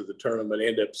stringers of the tournament,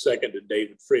 end up second to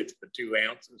David Fritz for 2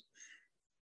 ounces.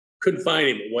 Couldn't find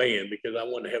him at weigh-in because I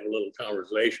wanted to have a little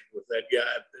conversation with that guy.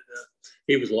 But,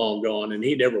 he was long gone and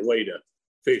he never weighed a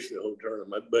fish the whole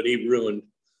tournament, but he ruined,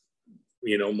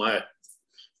 my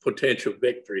potential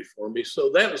victory for me.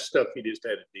 So that was stuff you just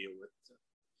had to deal with.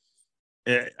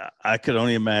 I could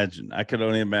only imagine. I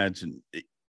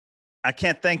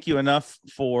can't thank you enough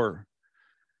for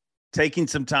taking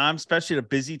some time, especially at a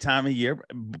busy time of year.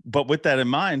 But with that in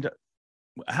mind,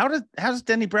 how does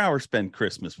Denny Brauer spend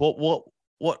Christmas?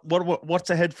 What's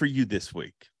ahead for you this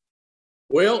week?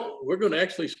 Well, we're going to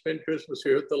actually spend Christmas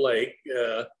here at the lake.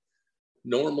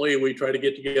 Normally, we try to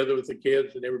get together with the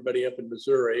kids and everybody up in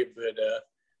Missouri, but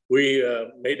we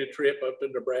made a trip up to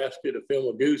Nebraska to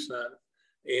film a goose hunt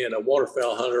and a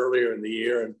waterfowl hunt earlier in the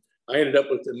year. And I ended up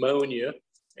with pneumonia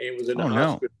and was in the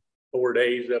hospital 4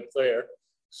 days up there.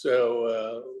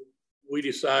 So we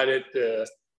decided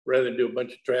rather than do a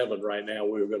bunch of traveling right now,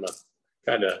 we were going to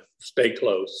kind of stay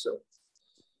close. So,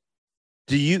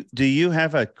 do you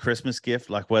have a Christmas gift,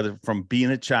 like whether from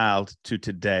being a child to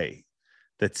today,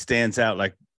 that stands out?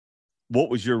 Like, what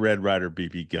was your Red Ryder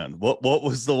BB gun? What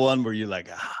was the one where you're like,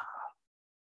 ah?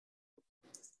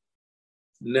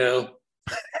 No.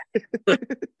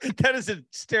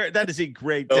 That is a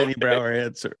great Denny Brauer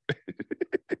answer.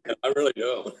 I really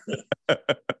don't.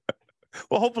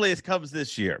 Well, hopefully it comes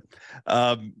this year.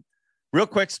 Real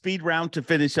quick speed round to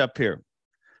finish up here.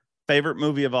 Favorite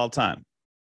movie of all time?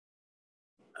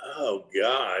 Oh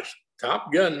gosh,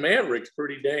 Top Gun Maverick's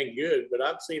pretty dang good, but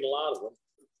I've seen a lot of them.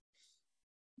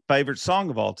 Favorite song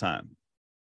of all time?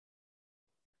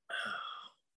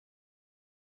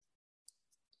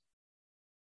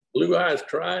 Blue Eyes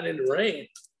Crying in the Rain.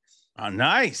 Oh,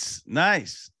 nice.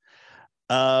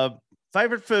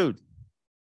 Favorite food?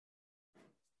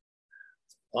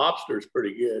 Lobster's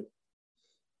pretty good.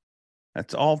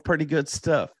 That's all pretty good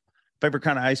stuff. Favorite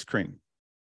kind of ice cream?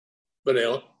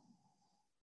 Vanilla.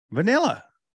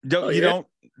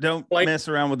 Don't mess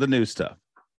around with the new stuff.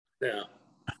 Yeah.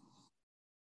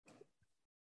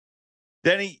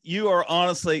 Denny, you are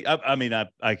honestly,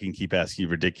 I can keep asking you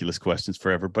ridiculous questions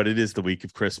forever, but it is the week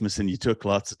of Christmas and you took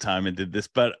lots of time and did this.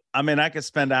 But I could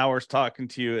spend hours talking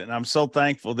to you, and I'm so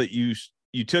thankful that you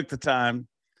took the time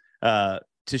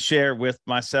to to share with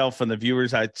myself and the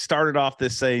viewers. I started off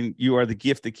this saying, you are the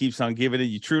gift that keeps on giving, and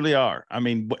you truly are. I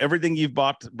mean, everything you've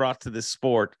brought to this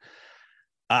sport,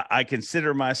 I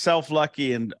consider myself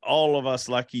lucky and all of us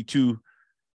lucky to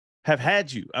have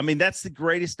had you. I mean, that's the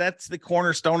greatest, that's the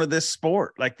cornerstone of this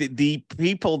sport. Like the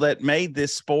people that made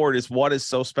this sport is what is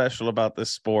so special about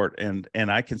this sport. And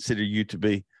I consider you to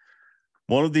be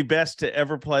one of the best to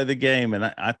ever play the game. And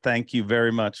I thank you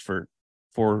very much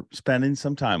for spending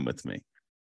some time with me.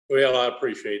 Well, I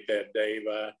appreciate that, Dave.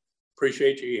 I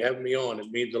appreciate you having me on.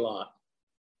 It means a lot.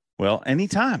 Well,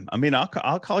 anytime. I mean,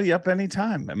 I'll call you up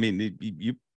anytime. I mean,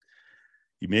 you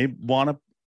may want to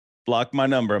block my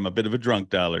number. I'm a bit of a drunk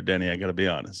dialer, Denny. I got to be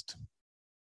honest.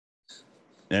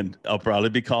 And I'll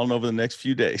probably be calling over the next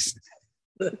few days.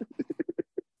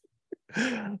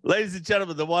 Ladies and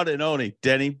gentlemen, the one and only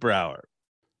Denny Brauer.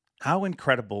 How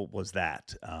incredible was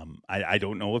that? I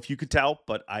don't know if you could tell,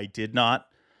 but I did not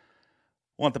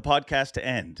want the podcast to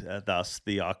end. Thus,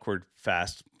 the awkward,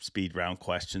 fast speed round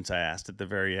questions I asked at the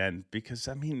very end, because,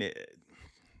 I mean,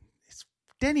 it's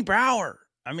Denny Brauer.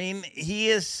 I mean, he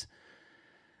is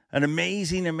an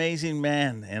amazing, amazing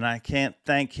man, and I can't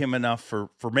thank him enough for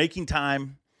making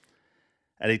time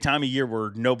at a time of year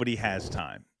where nobody has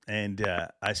time. And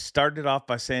I started off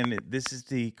by saying that this is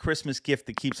the Christmas gift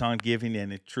that keeps on giving,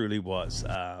 and it truly was.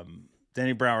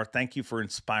 Denny Brauer, thank you for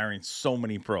inspiring so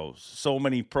many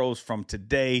pros from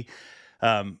today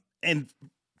and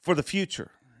for the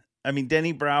future. I mean,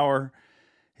 Denny Brauer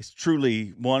is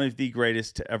truly one of the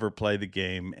greatest to ever play the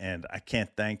game, and I can't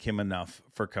thank him enough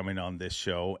for coming on this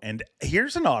show. And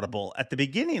here's an audible. At the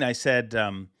beginning, I said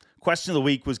question of the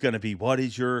week was going to be, what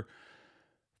is your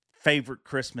favorite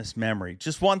Christmas memory?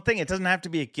 Just one thing. It doesn't have to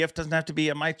be a gift.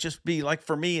 It might just be like,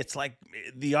 for me, it's like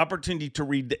the opportunity to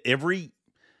read every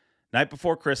night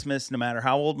before Christmas. No matter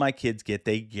how old my kids get,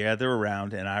 they gather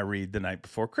around and I read the night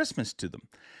before Christmas to them.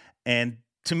 And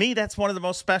to me, that's one of the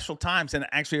most special times. And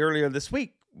actually earlier this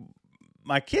week,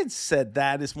 my kids said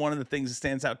that is one of the things that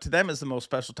stands out to them as the most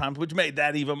special times, which made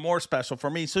that even more special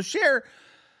for me. So share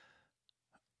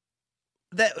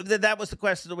that was the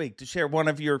question of the week, to share one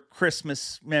of your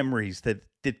Christmas memories that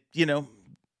you know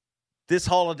this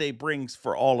holiday brings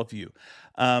for all of you.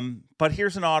 But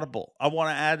here's an audible. I want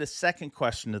to add a second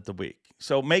question of the week.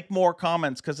 So make more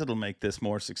comments because it'll make this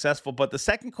more successful. But the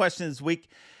second question this week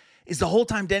is, the whole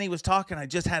time Denny was talking, I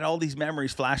just had all these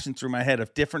memories flashing through my head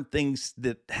of different things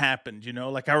that happened. You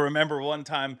know, like I remember one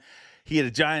time he had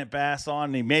a giant bass on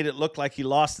and he made it look like he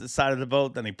lost the side of the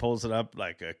boat. Then he pulls it up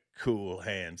like a cool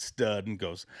hand stud and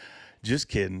goes, just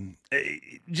kidding.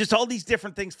 Just all these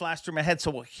different things flashed through my head.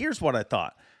 So here's what I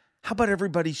thought. How about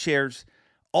everybody shares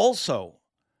also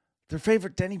their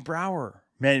favorite Denny Brauer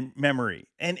memory?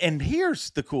 And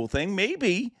here's the cool thing.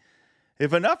 Maybe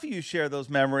if enough of you share those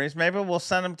memories, maybe we'll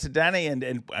send them to Denny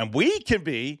and we can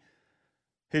be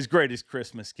his greatest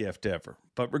Christmas gift ever.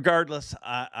 But regardless,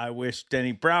 I wish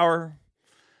Denny Brauer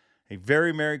a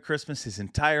very Merry Christmas, his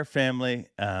entire family.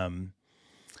 And,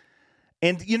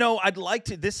 you know, I'd like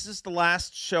to, this is the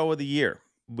last show of the year.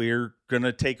 We're going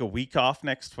to take a week off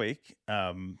next week.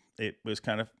 It was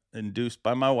kind of induced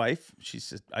by my wife. She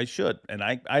said I should, and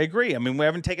I agree. I mean, we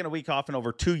haven't taken a week off in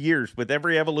over 2 years with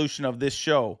every evolution of this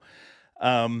show.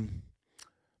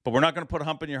 But we're not going to put a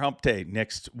hump in your hump day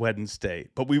next Wednesday.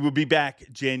 But we will be back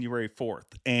January 4th.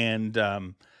 And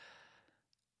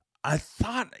I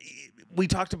thought we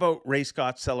talked about Ray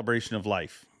Scott's Celebration of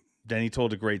Life. Denny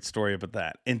told a great story about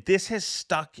that. And this has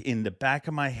stuck in the back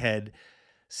of my head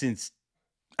since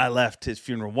I left his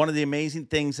funeral. One of the amazing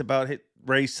things about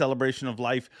Ray's Celebration of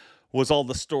Life was all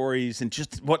the stories and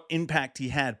just what impact he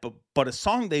had. But a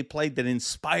song they played that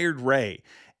inspired Ray.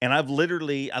 And I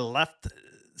left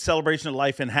Celebration of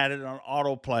Life and had it on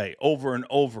autoplay over and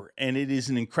over. And it is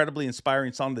an incredibly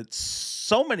inspiring song that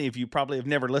so many of you probably have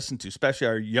never listened to, especially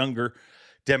our younger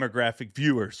demographic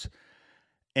viewers.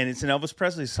 And it's an Elvis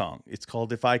Presley song. It's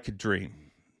called If I Could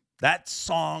Dream. That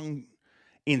song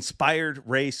inspired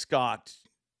Ray Scott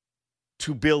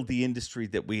to build the industry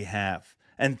that we have.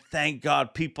 And thank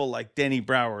God people like Denny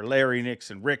Brauer, Larry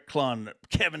Nixon, Rick Clunn,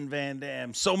 Kevin Van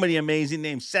Dam, so many amazing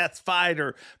names, Seth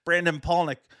Feider, Brandon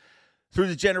Palnick. Through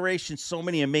the generations, so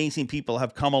many amazing people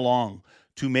have come along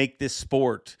to make this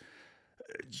sport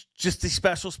just the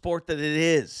special sport that it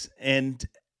is. And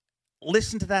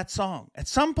listen to that song at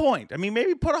some point. I mean,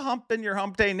 maybe put a hump in your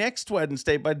hump day next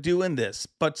Wednesday by doing this.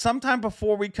 But sometime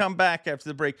before we come back after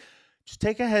the break, just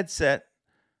take a headset.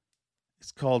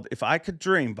 It's called If I Could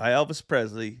Dream by Elvis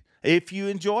Presley. If you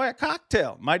enjoy a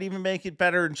cocktail, might even make it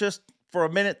better. And just for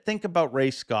a minute, think about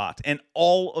Ray Scott and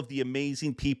all of the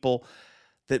amazing people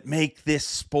that make this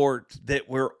sport that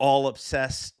we're all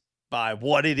obsessed by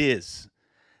what it is.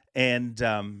 And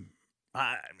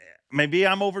maybe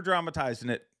I'm over dramatizing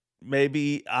it.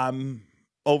 Maybe I'm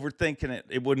overthinking it.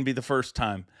 It wouldn't be the first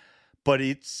time. But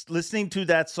it's listening to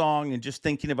that song and just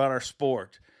thinking about our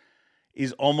sport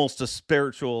is almost a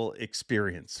spiritual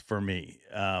experience for me.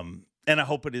 And I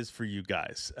hope it is for you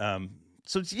guys.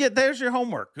 So yeah, there's your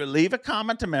homework. Leave a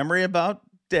comment, a memory about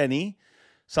Denny,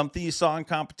 something you saw in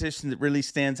competition that really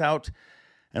stands out.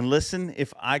 And listen,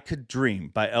 If I Could Dream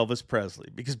by Elvis Presley,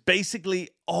 because basically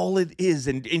all it is,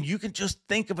 and you can just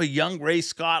think of a young Ray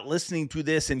Scott listening to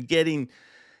this and getting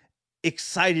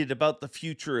excited about the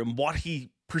future and what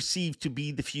he perceived to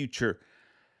be the future.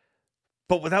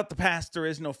 But without the past, there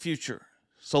is no future.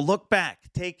 So look back,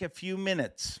 take a few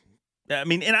minutes. I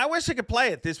mean, and I wish I could play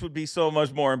it. This would be so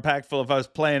much more impactful if I was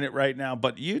playing it right now,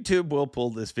 but YouTube will pull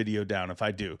this video down if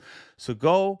I do. So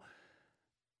go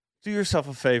do yourself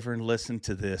a favor and listen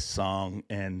to this song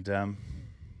and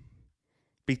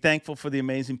be thankful for the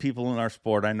amazing people in our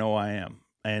sport. I know I am.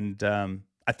 And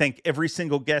I thank every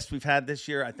single guest we've had this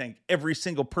year. I thank every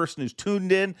single person who's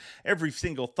tuned in, every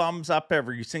single thumbs up,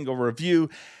 every single review,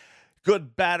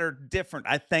 good, bad, or different.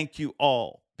 I thank you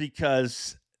all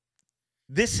because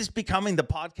this is becoming the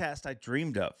podcast I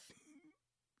dreamed of.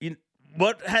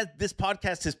 What this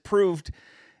podcast has proved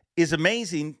is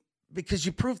amazing because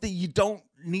you prove that you don't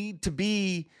need to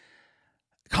be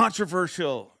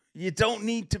controversial. You don't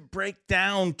need to break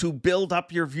down to build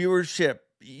up your viewership.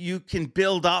 You can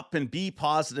build up and be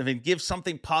positive and give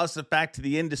something positive back to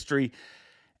the industry.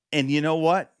 And you know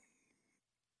what?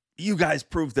 You guys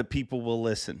prove that people will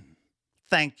listen.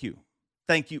 Thank you.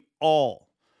 Thank you all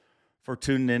for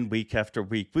tuning in week after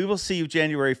week. We will see you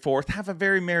January 4th. Have a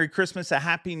very Merry Christmas, a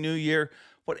Happy New Year,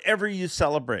 whatever you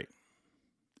celebrate.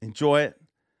 Enjoy it.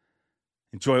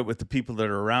 Enjoy it with the people that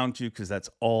are around you because that's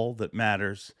all that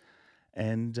matters.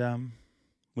 And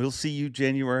we'll see you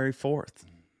January 4th.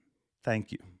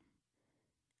 Thank you.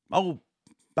 Oh,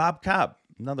 Bob Cobb,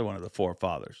 another one of the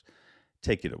forefathers.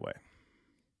 Take it away.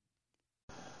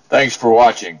 Thanks for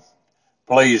watching.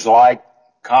 Please like,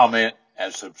 comment,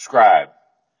 and subscribe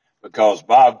because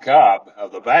Bob Cobb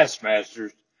of the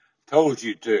Bassmasters told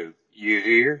you to. You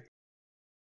hear?